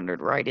favorite genre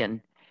to write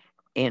in,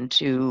 and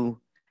two,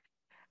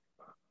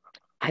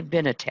 I've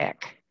been a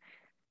tech.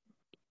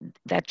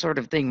 That sort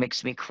of thing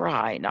makes me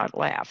cry, not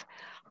laugh.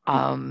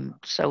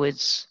 So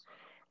it's,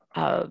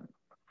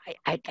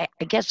 I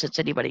guess it's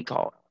anybody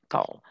call.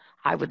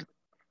 I would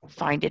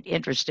find it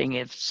interesting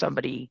if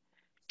somebody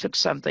took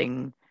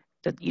something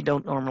that you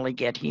don't normally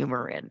get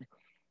humor in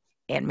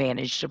and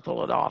managed to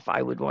pull it off.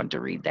 I would want to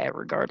read that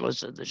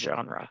regardless of the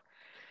genre.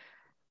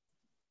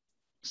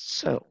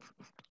 So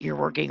you're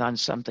working on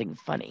something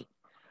funny.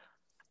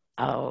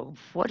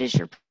 What is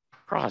your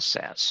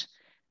process?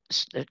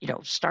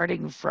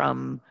 Starting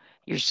from,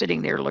 you're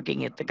sitting there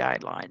looking at the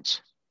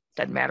guidelines.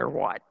 Doesn't matter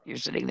what, you're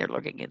sitting there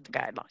looking at the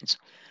guidelines.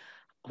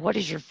 What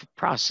is your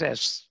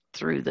process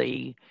through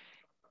the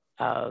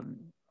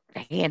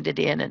hand it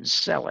in and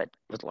sell it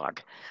with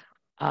luck?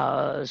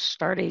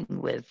 Starting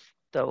with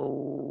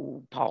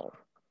Paul.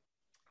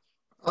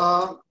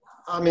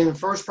 The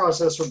first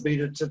process would be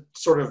to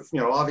sort of,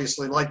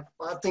 obviously, I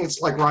think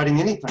it's like writing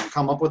anything,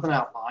 come up with an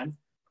outline,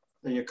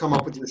 then you come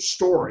up with your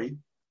story.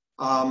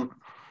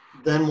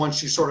 Then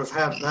once you sort of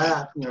have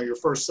that, your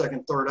first,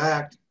 second, third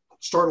act,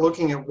 start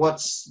looking at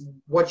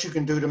what you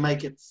can do to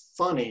make it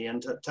funny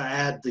and to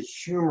add the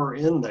humor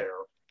in there.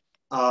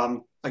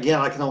 Again,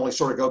 I can only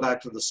sort of go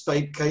back to the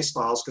Spec case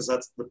files because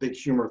that's the big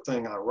humor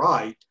thing I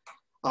write.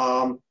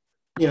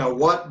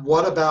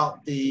 What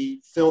about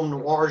the film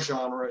noir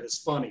genre is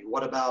funny?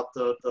 What about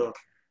the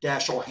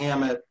Dashiell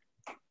Hammett?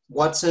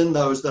 What's in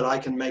those that I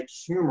can make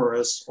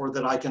humorous or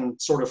that I can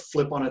sort of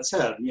flip on its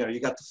head? You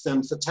got the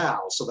femme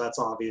fatale, so that's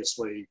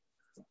obviously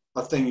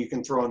a thing you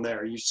can throw in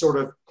there. You sort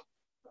of,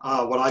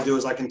 what I do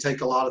is I can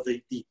take a lot of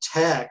the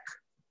tech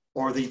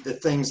or the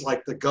things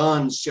like the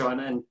guns,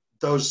 and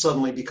those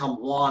suddenly become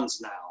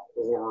wands now,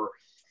 or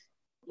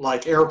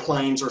like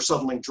airplanes are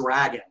suddenly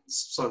dragons.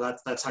 So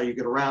that's how you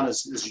get around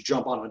is you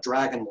jump on a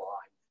dragon line.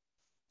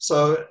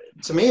 So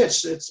to me,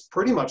 it's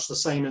pretty much the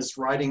same as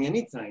writing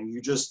anything.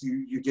 You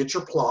get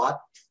your plot,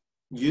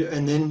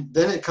 and then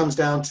it comes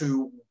down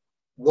to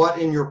what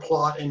in your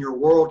plot and your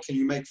world can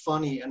you make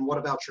funny, and what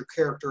about your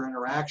character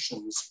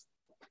interactions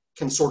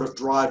can sort of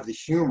drive the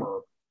humor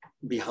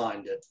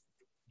behind it.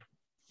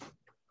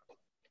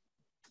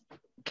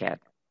 Kat.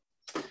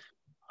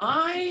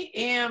 I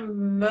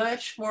am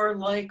much more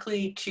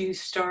likely to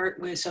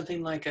start with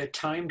something like a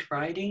timed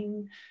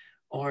writing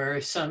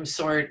or some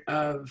sort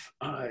of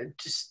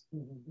just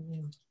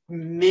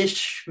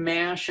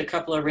mishmash a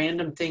couple of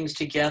random things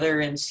together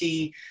and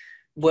see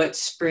what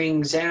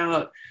springs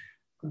out.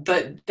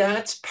 But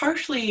that's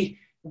partially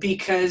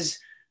because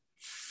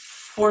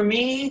for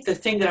me, the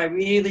thing that I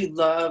really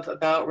love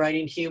about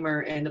writing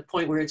humor and the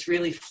point where it's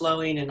really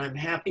flowing and I'm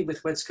happy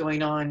with what's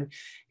going on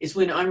is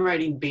when I'm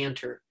writing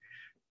banter.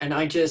 And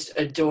I just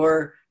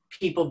adore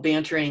people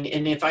bantering.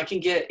 And if I can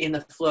get in the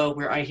flow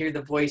where I hear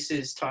the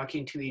voices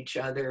talking to each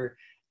other,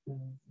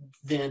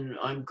 then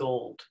I'm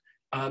gold.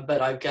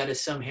 But I've got to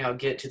somehow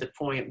get to the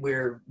point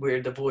where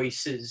the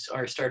voices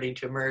are starting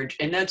to emerge.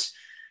 And that's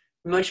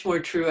much more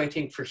true, I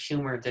think, for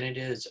humor than it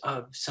is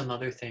of some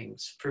other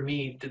things. For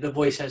me, the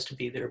voice has to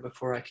be there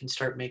before I can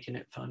start making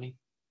it funny.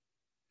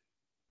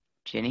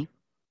 Gini?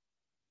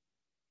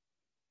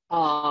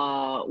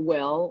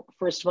 Well,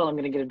 first of all, I'm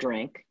going to get a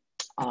drink.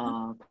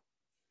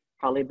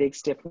 Probably a big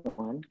stiff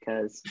one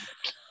because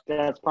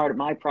that's part of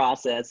my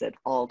process at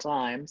all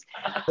times.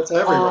 That's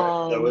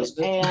everywhere, though,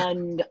 isn't it?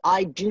 And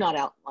I do not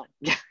outline.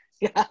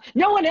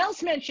 No one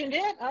else mentioned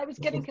it. I was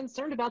getting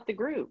concerned about the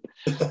group.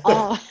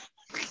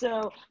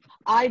 So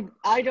I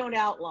don't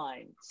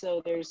outline.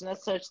 So there's no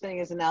such thing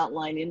as an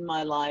outline in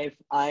my life.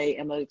 I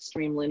am an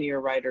extreme linear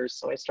writer.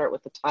 So I start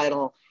with the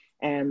title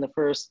and the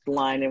first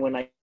line. And when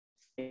I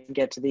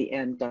get to the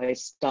end, I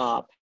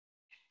stop.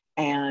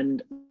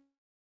 And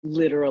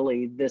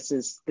literally this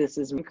is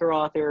anchor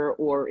author,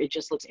 or it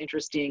just looks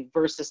interesting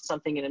versus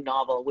something in a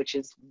novel, which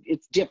is,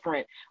 it's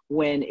different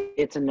when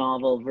it's a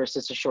novel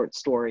versus a short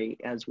story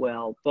as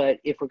well. But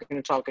if we're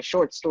going to talk a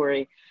short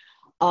story,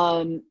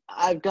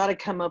 I've got to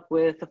come up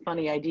with a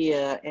funny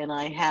idea, and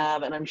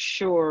I'm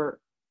sure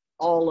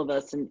all of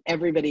us and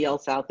everybody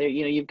else out there,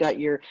 you've got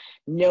your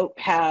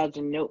notepads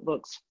and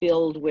notebooks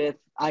filled with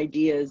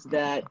ideas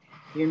that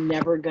you're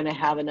never going to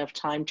have enough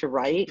time to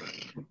write.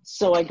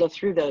 So I go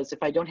through those. If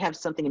I don't have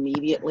something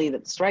immediately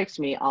that strikes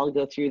me, I'll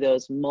go through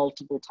those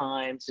multiple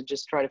times and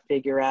just try to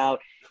figure out,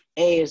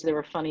 A, is there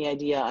a funny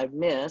idea I've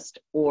missed?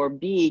 Or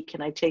B,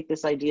 can I take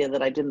this idea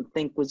that I didn't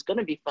think was going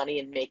to be funny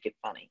and make it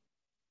funny?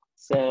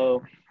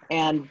 So,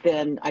 and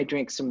then I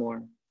drink some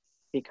more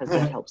because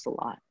that helps a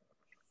lot.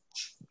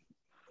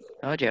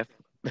 Oh, Jeff.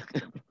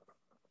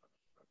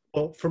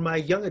 Well, for my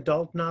young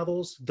adult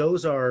novels,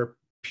 those are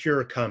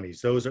pure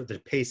comedies. Those are, the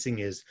pacing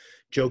is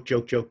joke,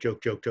 joke, joke,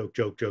 joke, joke, joke,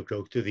 joke, joke,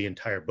 joke through the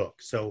entire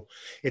book. So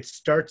it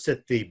starts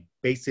at the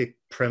basic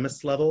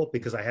premise level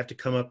because I have to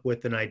come up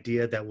with an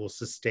idea that will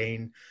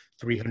sustain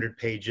 300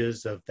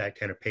 pages of that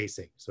kind of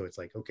pacing. So it's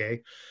like,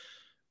 okay,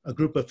 a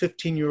group of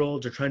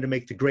 15-year-olds are trying to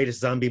make the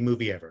greatest zombie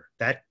movie ever.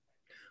 That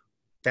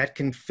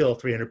can fill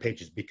 300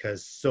 pages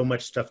because so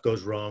much stuff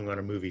goes wrong on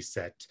a movie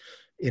set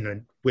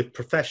with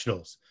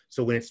professionals.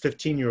 So when it's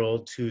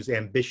 15-year-olds whose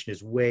ambition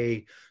is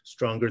way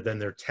stronger than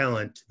their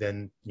talent,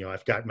 then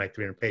I've got my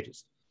 300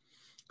 pages.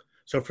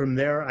 So from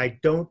there, I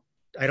don't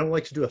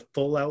like to do a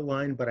full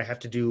outline, but I have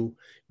to do,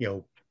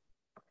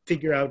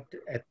 figure out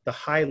at the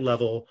high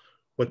level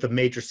what the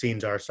major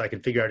scenes are so I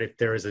can figure out if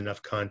there is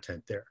enough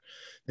content there.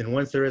 And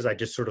once there is, I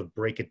just sort of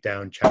break it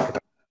down chapter by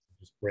chapter,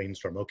 just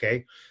brainstorm.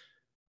 Okay,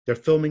 they're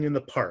filming in the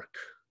park,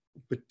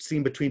 but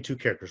scene between two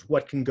characters.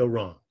 What can go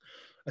wrong?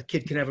 A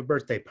kid can have a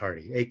birthday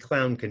party. A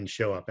clown can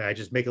show up. And I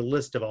just make a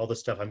list of all the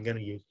stuff I'm going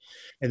to use.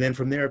 And then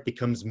from there, it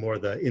becomes more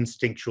the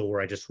instinctual where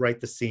I just write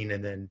the scene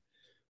and then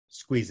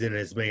squeeze in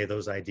as many of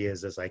those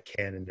ideas as I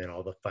can. And then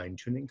all the fine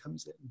tuning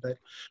comes in. But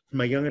for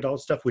my young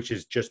adult stuff, which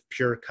is just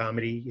pure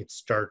comedy, it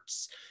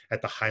starts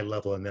at the high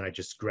level and then I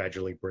just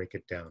gradually break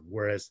it down.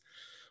 Whereas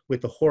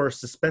with the horror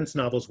suspense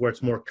novels where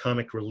it's more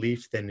comic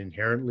relief than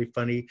inherently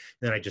funny,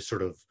 then I just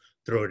sort of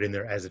throw it in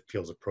there as it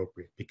feels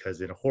appropriate.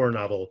 Because in a horror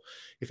novel,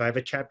 if I have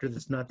a chapter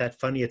that's not that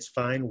funny, it's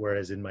fine.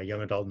 Whereas in my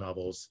young adult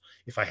novels,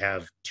 if I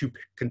have 2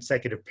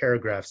 consecutive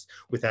paragraphs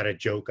without a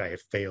joke, I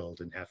have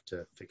failed and have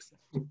to fix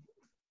it.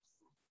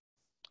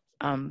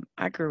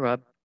 I grew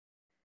up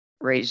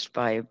raised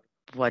by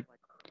what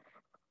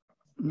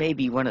may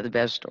be one of the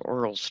best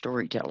oral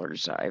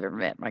storytellers I've ever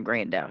met, my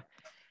granddad.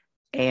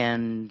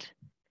 And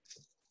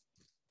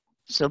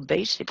so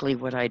basically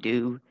what I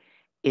do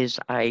is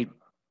I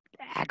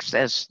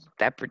access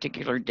that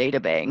particular data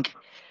bank,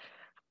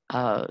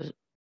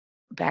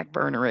 back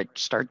burner it,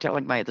 start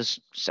telling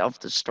myself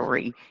the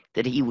story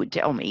that he would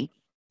tell me,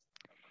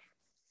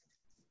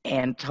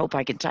 and hope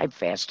I can type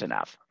fast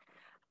enough.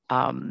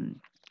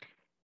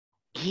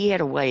 He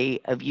had a way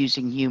of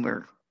using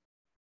humor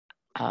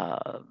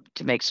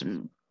to make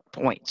some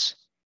points,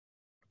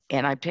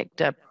 and I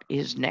picked up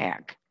his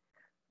knack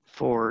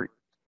for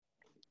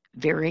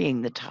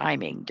varying the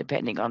timing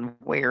depending on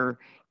where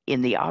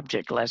in the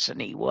object lesson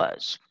he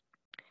was.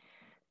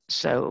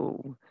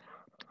 So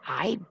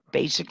I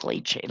basically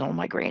channel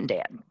my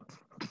granddad.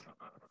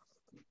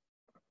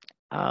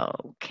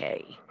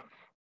 Okay.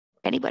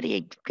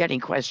 Anybody got any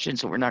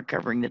questions that we're not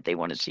covering that they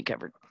want to see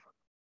covered?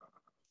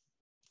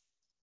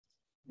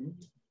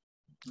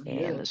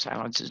 And the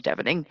silence is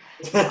deafening.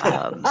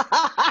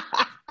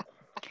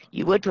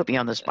 You would put me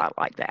on the spot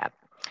like that.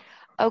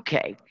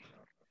 Okay.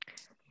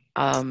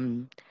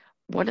 One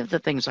of the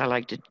things I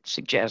like to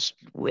suggest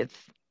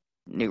with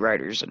new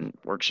writers and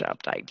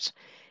workshop types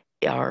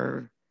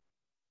are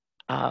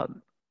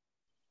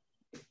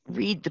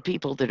read the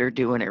people that are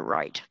doing it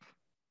right.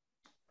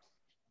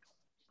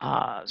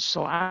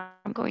 So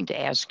I'm going to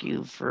ask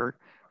you for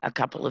a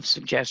couple of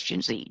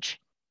suggestions each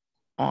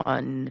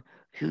on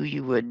who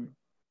you would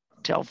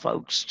tell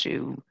folks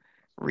to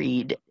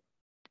read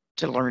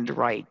to learn to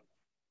write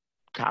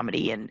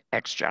comedy in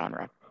X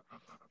genre.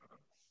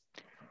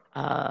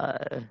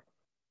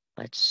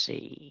 Let's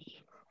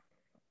see.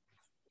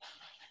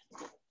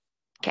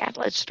 Kat,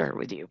 let's start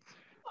with you.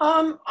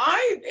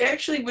 I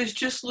actually was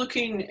just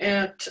looking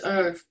at,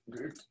 I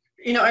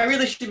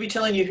really should be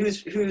telling you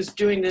who's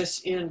doing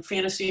this in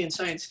fantasy and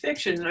science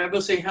fiction. And I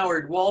will say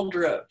Howard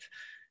Waldrop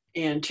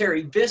and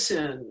Terry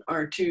Bisson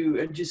are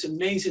 2 just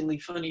amazingly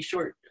funny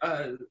short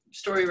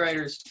story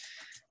writers.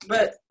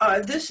 But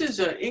this is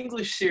an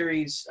English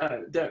series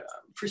that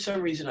for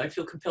some reason I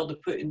feel compelled to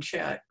put in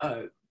chat,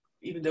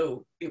 even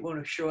though it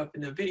won't show up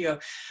in the video.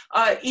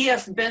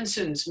 E.F.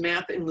 Benson's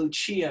Map and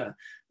Lucia,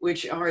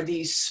 which are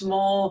these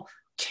small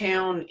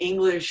town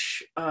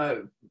English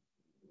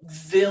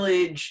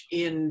village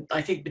in,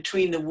 I think,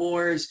 between the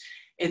wars.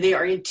 And they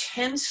are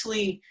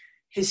intensely,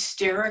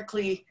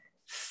 hysterically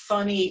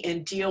funny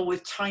and deal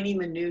with tiny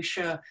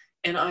minutia.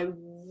 And I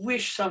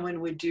wish someone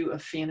would do a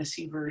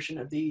fantasy version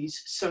of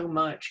these so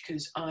much,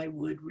 because I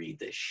would read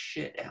the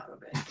shit out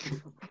of it.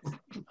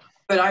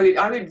 But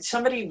I would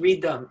somebody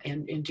read them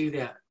and do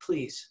that,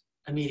 please,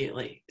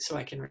 immediately, so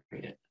I can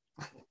read it.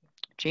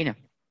 Gina.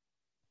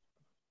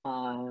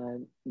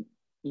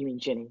 You mean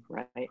Ginny,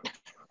 right?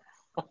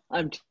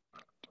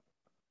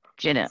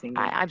 Gina,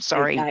 I'm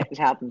sorry. It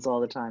happens all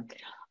the time.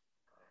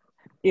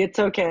 It's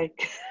okay.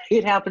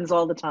 It happens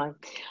all the time.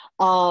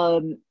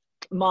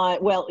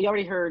 Well, you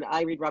already heard,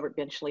 I read Robert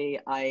Benchley.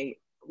 I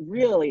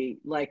really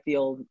like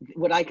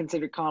what I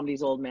consider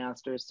comedy's old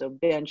masters. So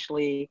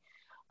Benchley,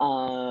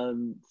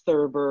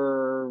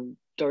 Thurber,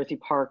 Dorothy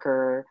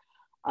Parker,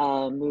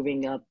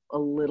 moving up a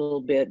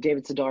little bit,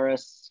 David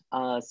Sedaris,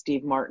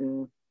 Steve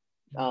Martin,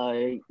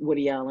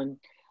 Woody Allen.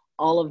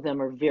 All of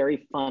them are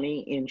very funny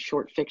in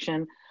short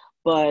fiction.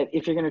 But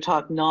if you're going to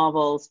talk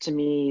novels, to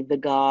me, the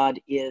god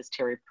is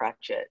Terry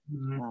Pratchett.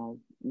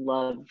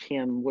 Love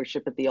him,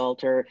 Worship at the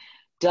Altar.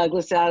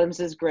 Douglas Adams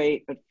is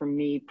great, but for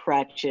me,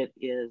 Pratchett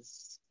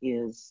is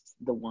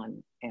the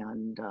one,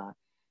 and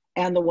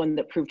the one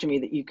that proved to me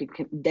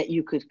that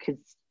you could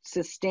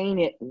sustain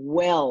it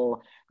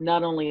well,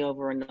 not only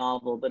over a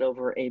novel, but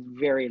over a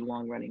very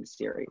long-running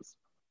series.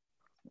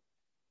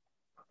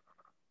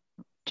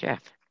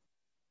 Jeff.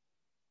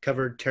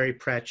 Covered Terry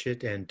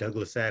Pratchett and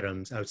Douglas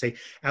Adams. I would say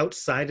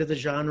outside of the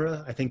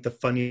genre, I think the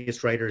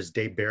funniest writer is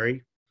Dave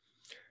Barry.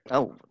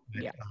 Oh,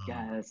 yeah.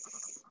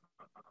 Yes.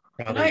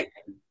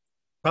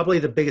 Probably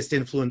the biggest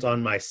influence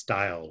on my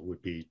style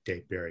would be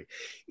Dave Barry.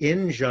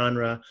 In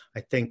genre, I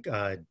think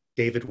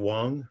David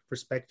Wong for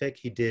Spec Fic.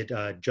 He did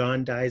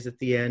John Dies at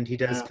the End. He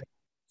does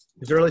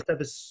his early stuff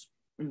is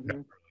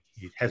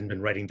he hasn't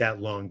been writing that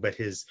long, but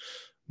his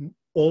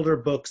older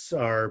books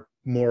are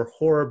more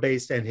horror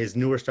based, and his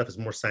newer stuff is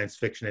more science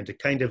fiction. And to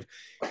kind of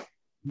give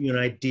you an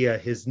idea,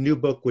 his new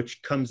book,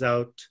 which comes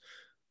out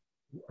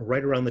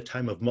right around the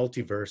time of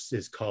Multiverse,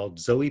 is called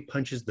Zoe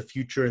Punches the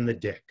Future in the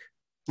Dick.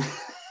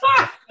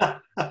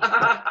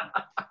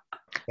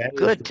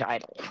 Good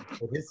title.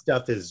 His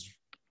stuff is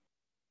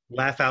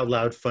laugh out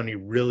loud funny,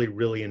 really,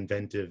 really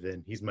inventive,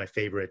 and he's my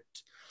favorite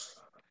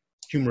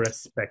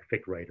humorous spec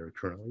fic writer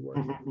currently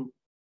working.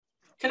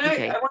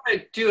 I want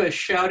to do a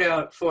shout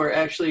out for,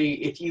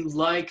 actually, if you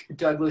like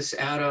Douglas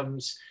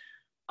Adams,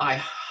 I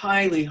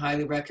highly,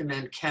 highly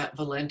recommend Kat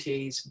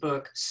Valente's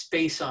book,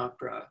 Space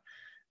Opera,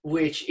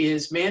 which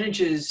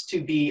manages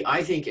to be,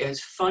 I think, as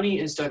funny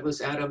as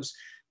Douglas Adams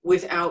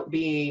without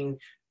being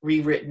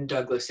rewritten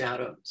Douglas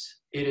Adams.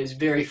 It is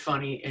very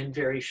funny and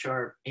very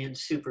sharp and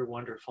super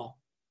wonderful.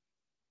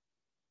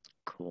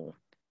 Cool.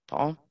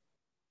 Paul?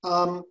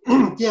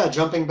 Yeah,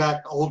 jumping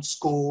back old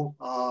school,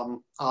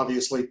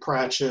 obviously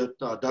Pratchett,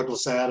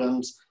 Douglas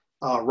Adams,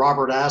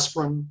 Robert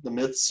Asprin, the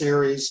Myth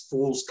series,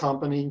 Fool's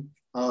Company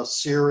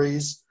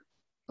series,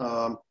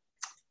 Irma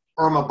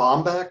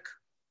Bombeck,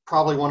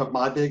 probably one of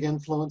my big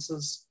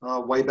influences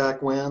way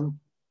back when.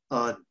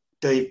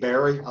 Dave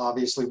Barry,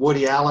 obviously.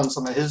 Woody Allen,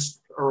 some of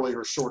his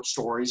earlier short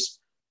stories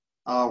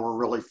were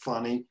really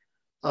funny.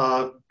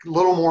 A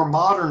little more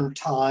modern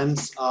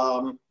times,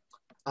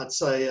 I'd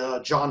say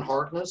John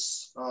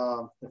Harkness,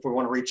 if we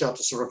want to reach out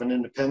to sort of an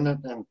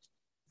independent. And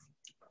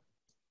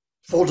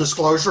full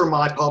disclosure,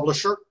 my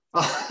publisher.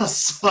 But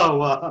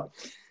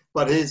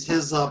his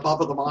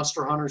Bubba the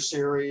Monster Hunter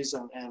series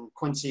and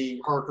Quincy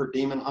Harker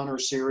Demon Hunter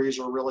series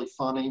are really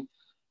funny.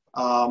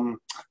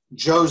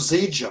 Joe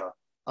Zija,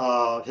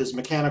 his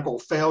Mechanical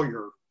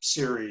Failure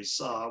series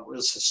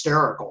was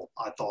hysterical,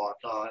 I thought,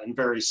 and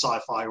very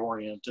sci-fi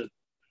oriented.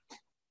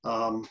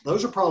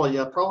 Those are probably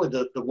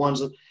the ones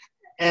that,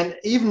 and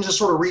even just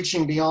sort of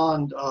reaching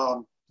beyond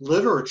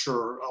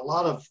literature,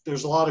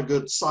 there's a lot of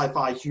good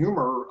sci-fi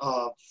humor,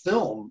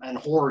 film and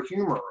horror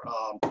humor.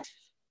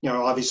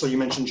 Obviously you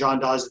mentioned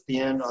John Dies at the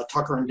End,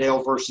 Tucker and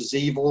Dale versus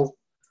Evil,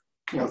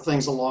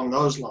 things along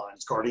those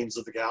lines. Guardians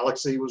of the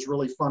Galaxy was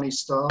really funny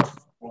stuff.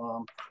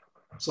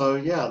 So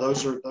yeah,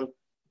 there's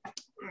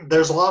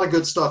a lot of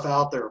good stuff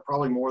out there,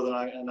 probably more than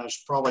and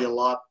there's probably a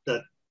lot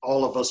that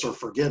all of us are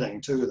forgetting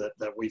too,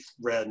 that we've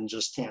read and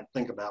just can't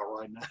think about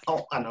right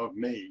now. I know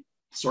me,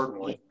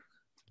 certainly.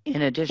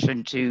 In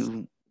addition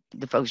to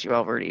the folks you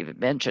already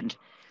mentioned,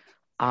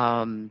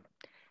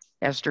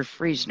 Esther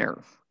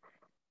Friesner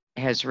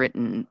has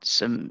written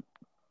some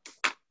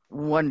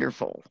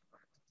wonderful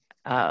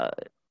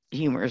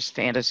humorous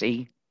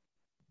fantasy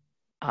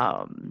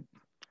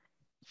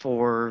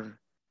for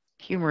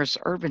humorous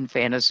urban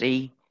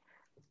fantasy.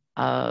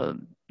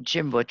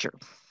 Jim Butcher.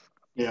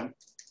 Yeah.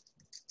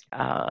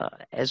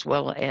 As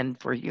well, and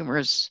for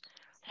humorous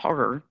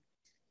horror,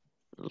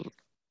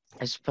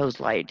 I suppose,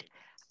 light,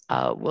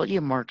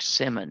 William Mark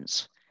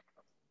Simmons,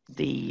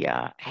 the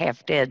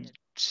Half Dead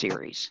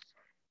series,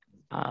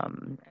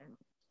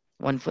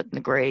 One Foot in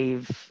the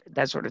Grave,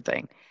 that sort of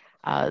thing.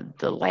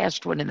 The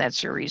last one in that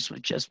series was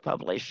just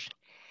published,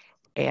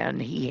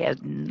 and he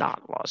had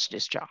not lost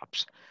his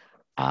chops.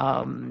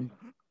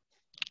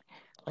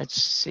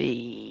 Let's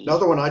see.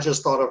 Another one I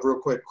just thought of real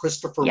quick,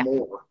 Christopher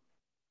Moore.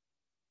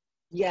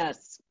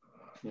 Yes.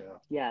 Yeah.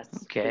 Yes.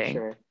 Okay. For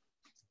sure.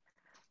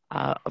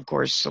 Of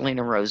course,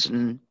 Selena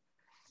Rosen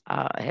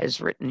has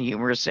written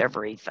humorous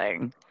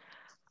everything,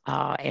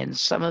 and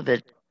some of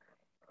it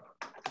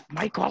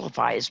might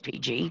qualify as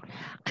PG.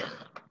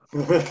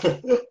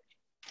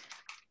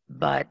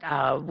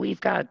 But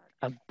we've got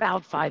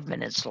about 5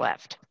 minutes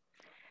left.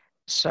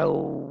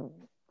 So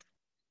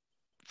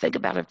think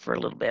about it for a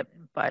little bit.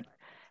 But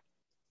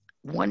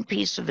one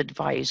piece of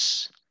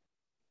advice,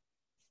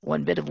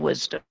 one bit of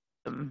wisdom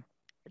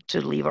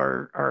to leave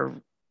our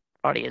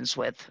audience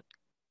with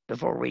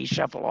before we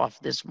shuffle off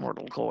this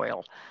mortal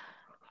coil.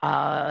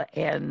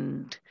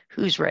 And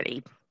who's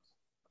ready?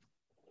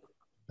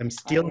 I'm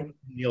stealing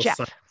Neil's Jeff.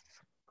 son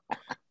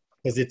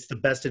because it's the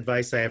best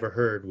advice I ever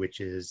heard, which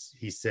is,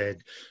 he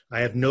said,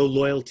 I have no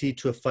loyalty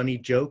to a funny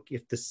joke.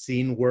 If the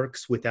scene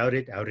works without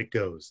it, out it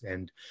goes.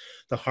 And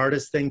the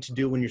hardest thing to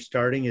do when you're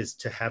starting is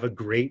to have a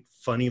great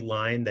funny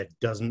line that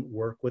doesn't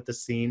work with the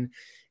scene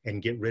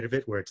and get rid of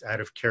it, where it's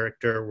out of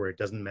character, where it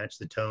doesn't match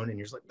the tone. And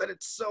you're just like, but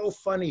it's so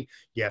funny.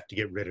 You have to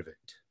get rid of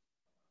it.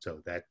 So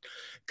that,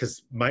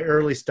 because my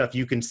early stuff,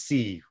 you can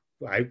see,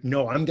 I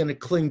know I'm going to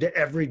cling to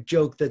every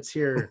joke that's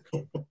here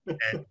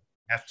and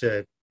have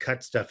to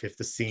cut stuff if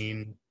the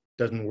scene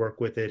doesn't work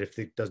with it, if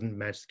it doesn't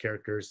match the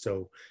characters.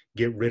 So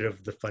get rid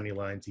of the funny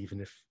lines, even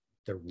if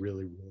they're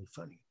really, really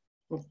funny.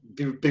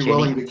 Be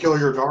willing to kill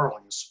your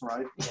darlings,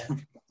 right? Yeah.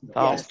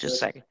 Oh, just a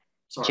second.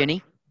 Sorry.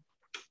 Ginny?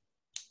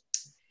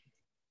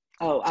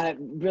 Oh,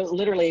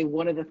 literally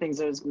one of the things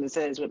I was going to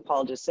say is what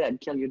Paul just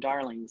said, kill your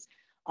darlings.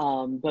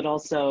 But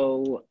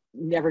also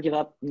never give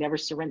up, never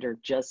surrender.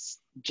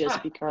 Just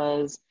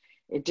because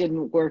it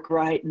didn't work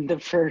right in the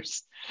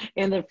first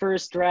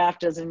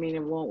draft doesn't mean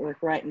it won't work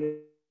right in the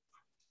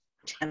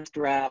 10th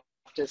draft.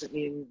 Doesn't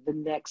mean the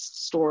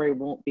next story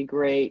won't be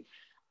great.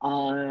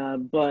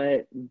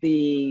 But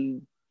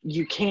you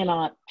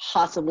cannot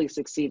possibly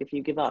succeed if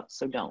you give up,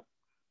 so don't.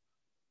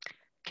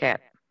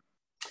 Kat?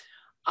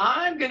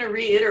 I'm going to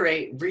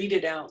reiterate, read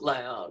it out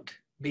loud,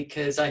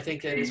 because I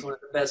think that is one of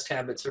the best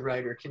habits a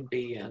writer can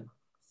be in.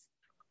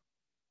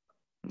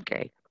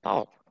 Okay,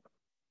 Paul?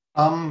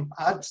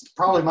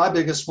 Probably my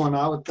biggest one,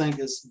 I would think,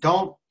 is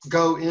don't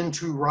go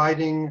into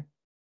writing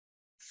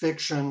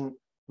fiction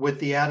with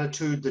the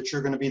attitude that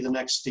you're going to be the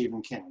next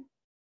Stephen King,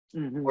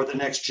 or the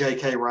next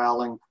J.K.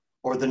 Rowling,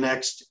 or the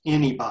next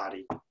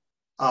anybody.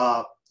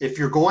 If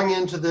you're going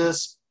into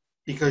this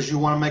because you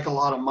want to make a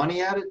lot of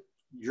money at it,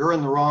 you're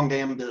in the wrong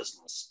damn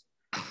business.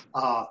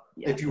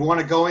 If you want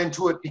to go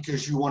into it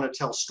because you want to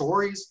tell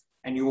stories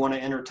and you want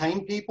to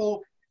entertain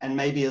people, and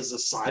maybe as a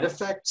side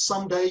effect,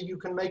 someday you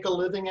can make a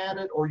living at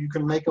it, or you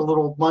can make a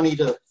little money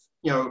to,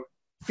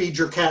 feed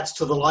your cats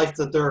to the life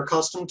that they're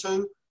accustomed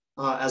to,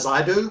 as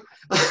I do,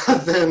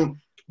 then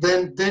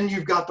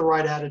you've got the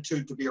right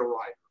attitude to be a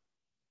writer.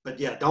 But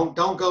yeah, don't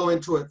go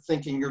into it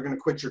thinking you're going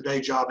to quit your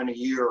day job in a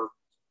year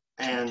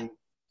and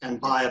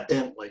buy a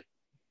Bentley.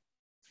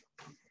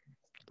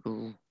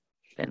 Ooh,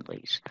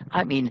 Bentleys.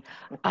 I mean,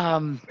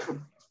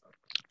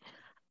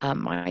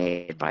 my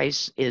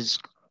advice is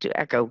to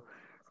echo,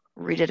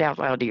 read it out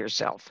loud to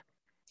yourself.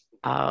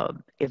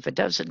 If it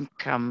doesn't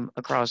come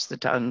across the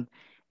tongue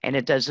and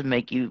it doesn't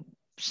make you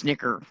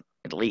snicker,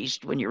 at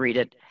least when you read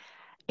it,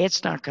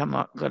 it's not going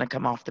to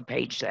come off the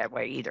page that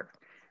way either.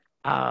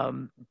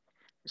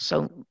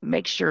 So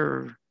make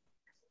sure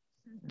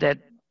that,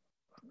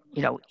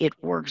 it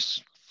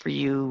works for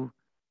you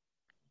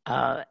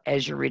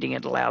as you're reading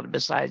it aloud.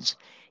 Besides,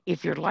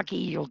 if you're lucky,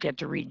 you'll get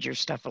to read your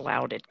stuff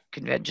aloud at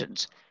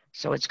conventions.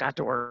 So it's got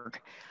to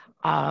work.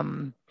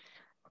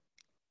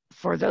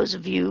 For those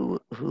of you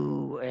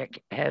who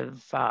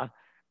have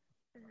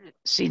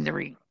seen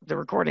the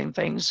recording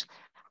things,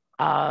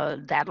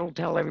 that'll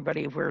tell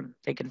everybody where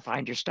they can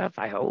find your stuff,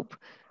 I hope.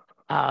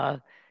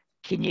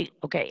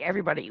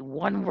 Everybody,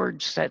 one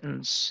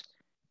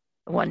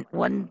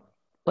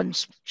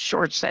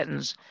short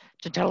sentence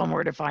to tell them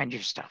where to find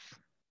your stuff.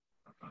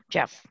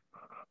 Jeff?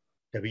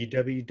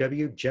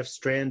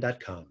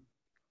 www.jeffstrand.com.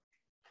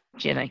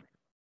 Ginny?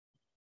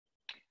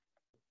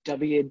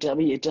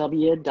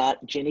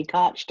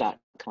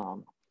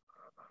 www.ginnykoch.com.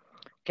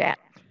 Kat?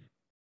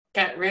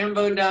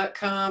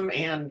 CatRambo.com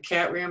and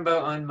Cat Rambo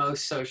on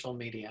most social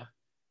media.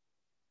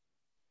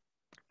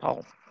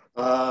 Paul?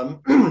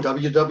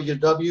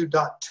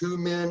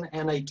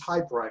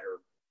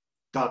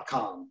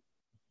 www.twomenandatypewriter.com,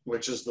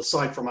 which is the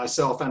site for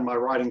myself and my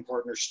writing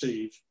partner,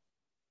 Steve.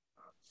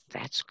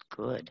 That's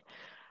good.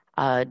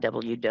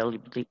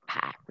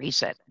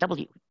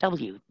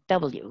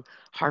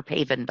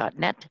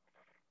 www.harphaven.net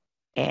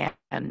and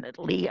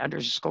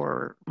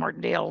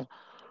Lee_Martindale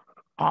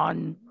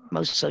on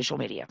most social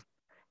media.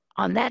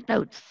 On that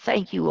note,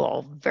 thank you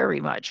all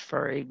very much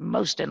for a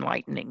most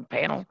enlightening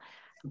panel,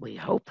 we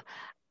hope.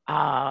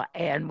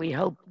 And we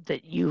hope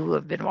that you who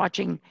have been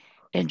watching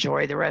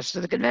enjoy the rest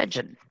of the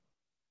convention.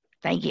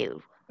 Thank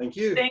you. Thank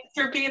you. Thanks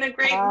for being a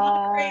great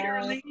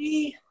moderator,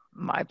 Lee.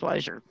 My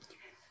pleasure.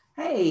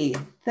 Hey,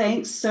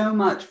 thanks so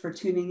much for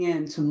tuning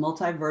in to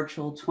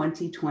Multivirtual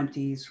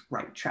 2020's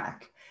Right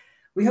Track.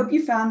 We hope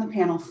you found the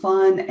panel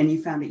fun and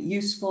you found it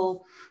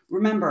useful.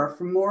 Remember,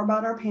 for more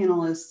about our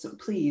panelists,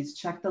 please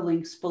check the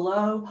links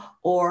below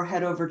or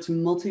head over to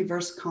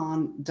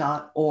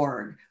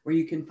multiversecon.org, where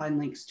you can find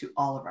links to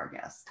all of our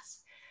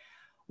guests.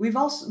 We've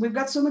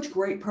got so much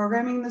great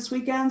programming this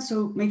weekend,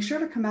 so make sure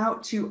to come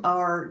out to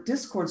our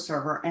Discord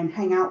server and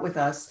hang out with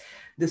us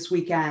this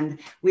weekend.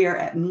 We are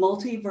at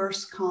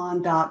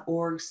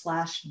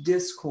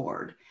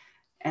multiversecon.org/Discord.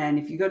 And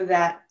if you go to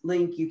that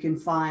link, you can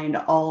find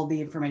all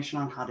the information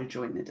on how to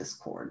join the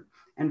Discord.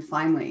 And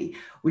finally,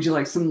 would you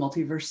like some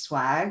Multiverse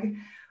swag?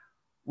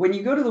 When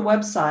you go to the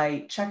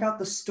website, check out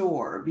the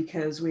store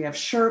because we have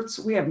shirts,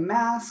 we have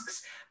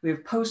masks, we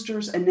have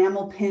posters,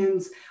 enamel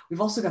pins.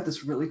 We've also got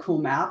this really cool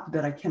map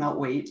that I cannot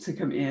wait to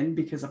come in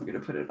because I'm going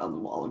to put it on the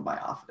wall in my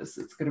office.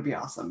 It's going to be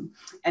awesome.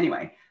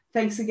 Anyway,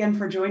 thanks again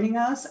for joining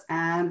us,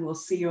 and we'll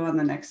see you on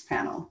the next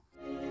panel.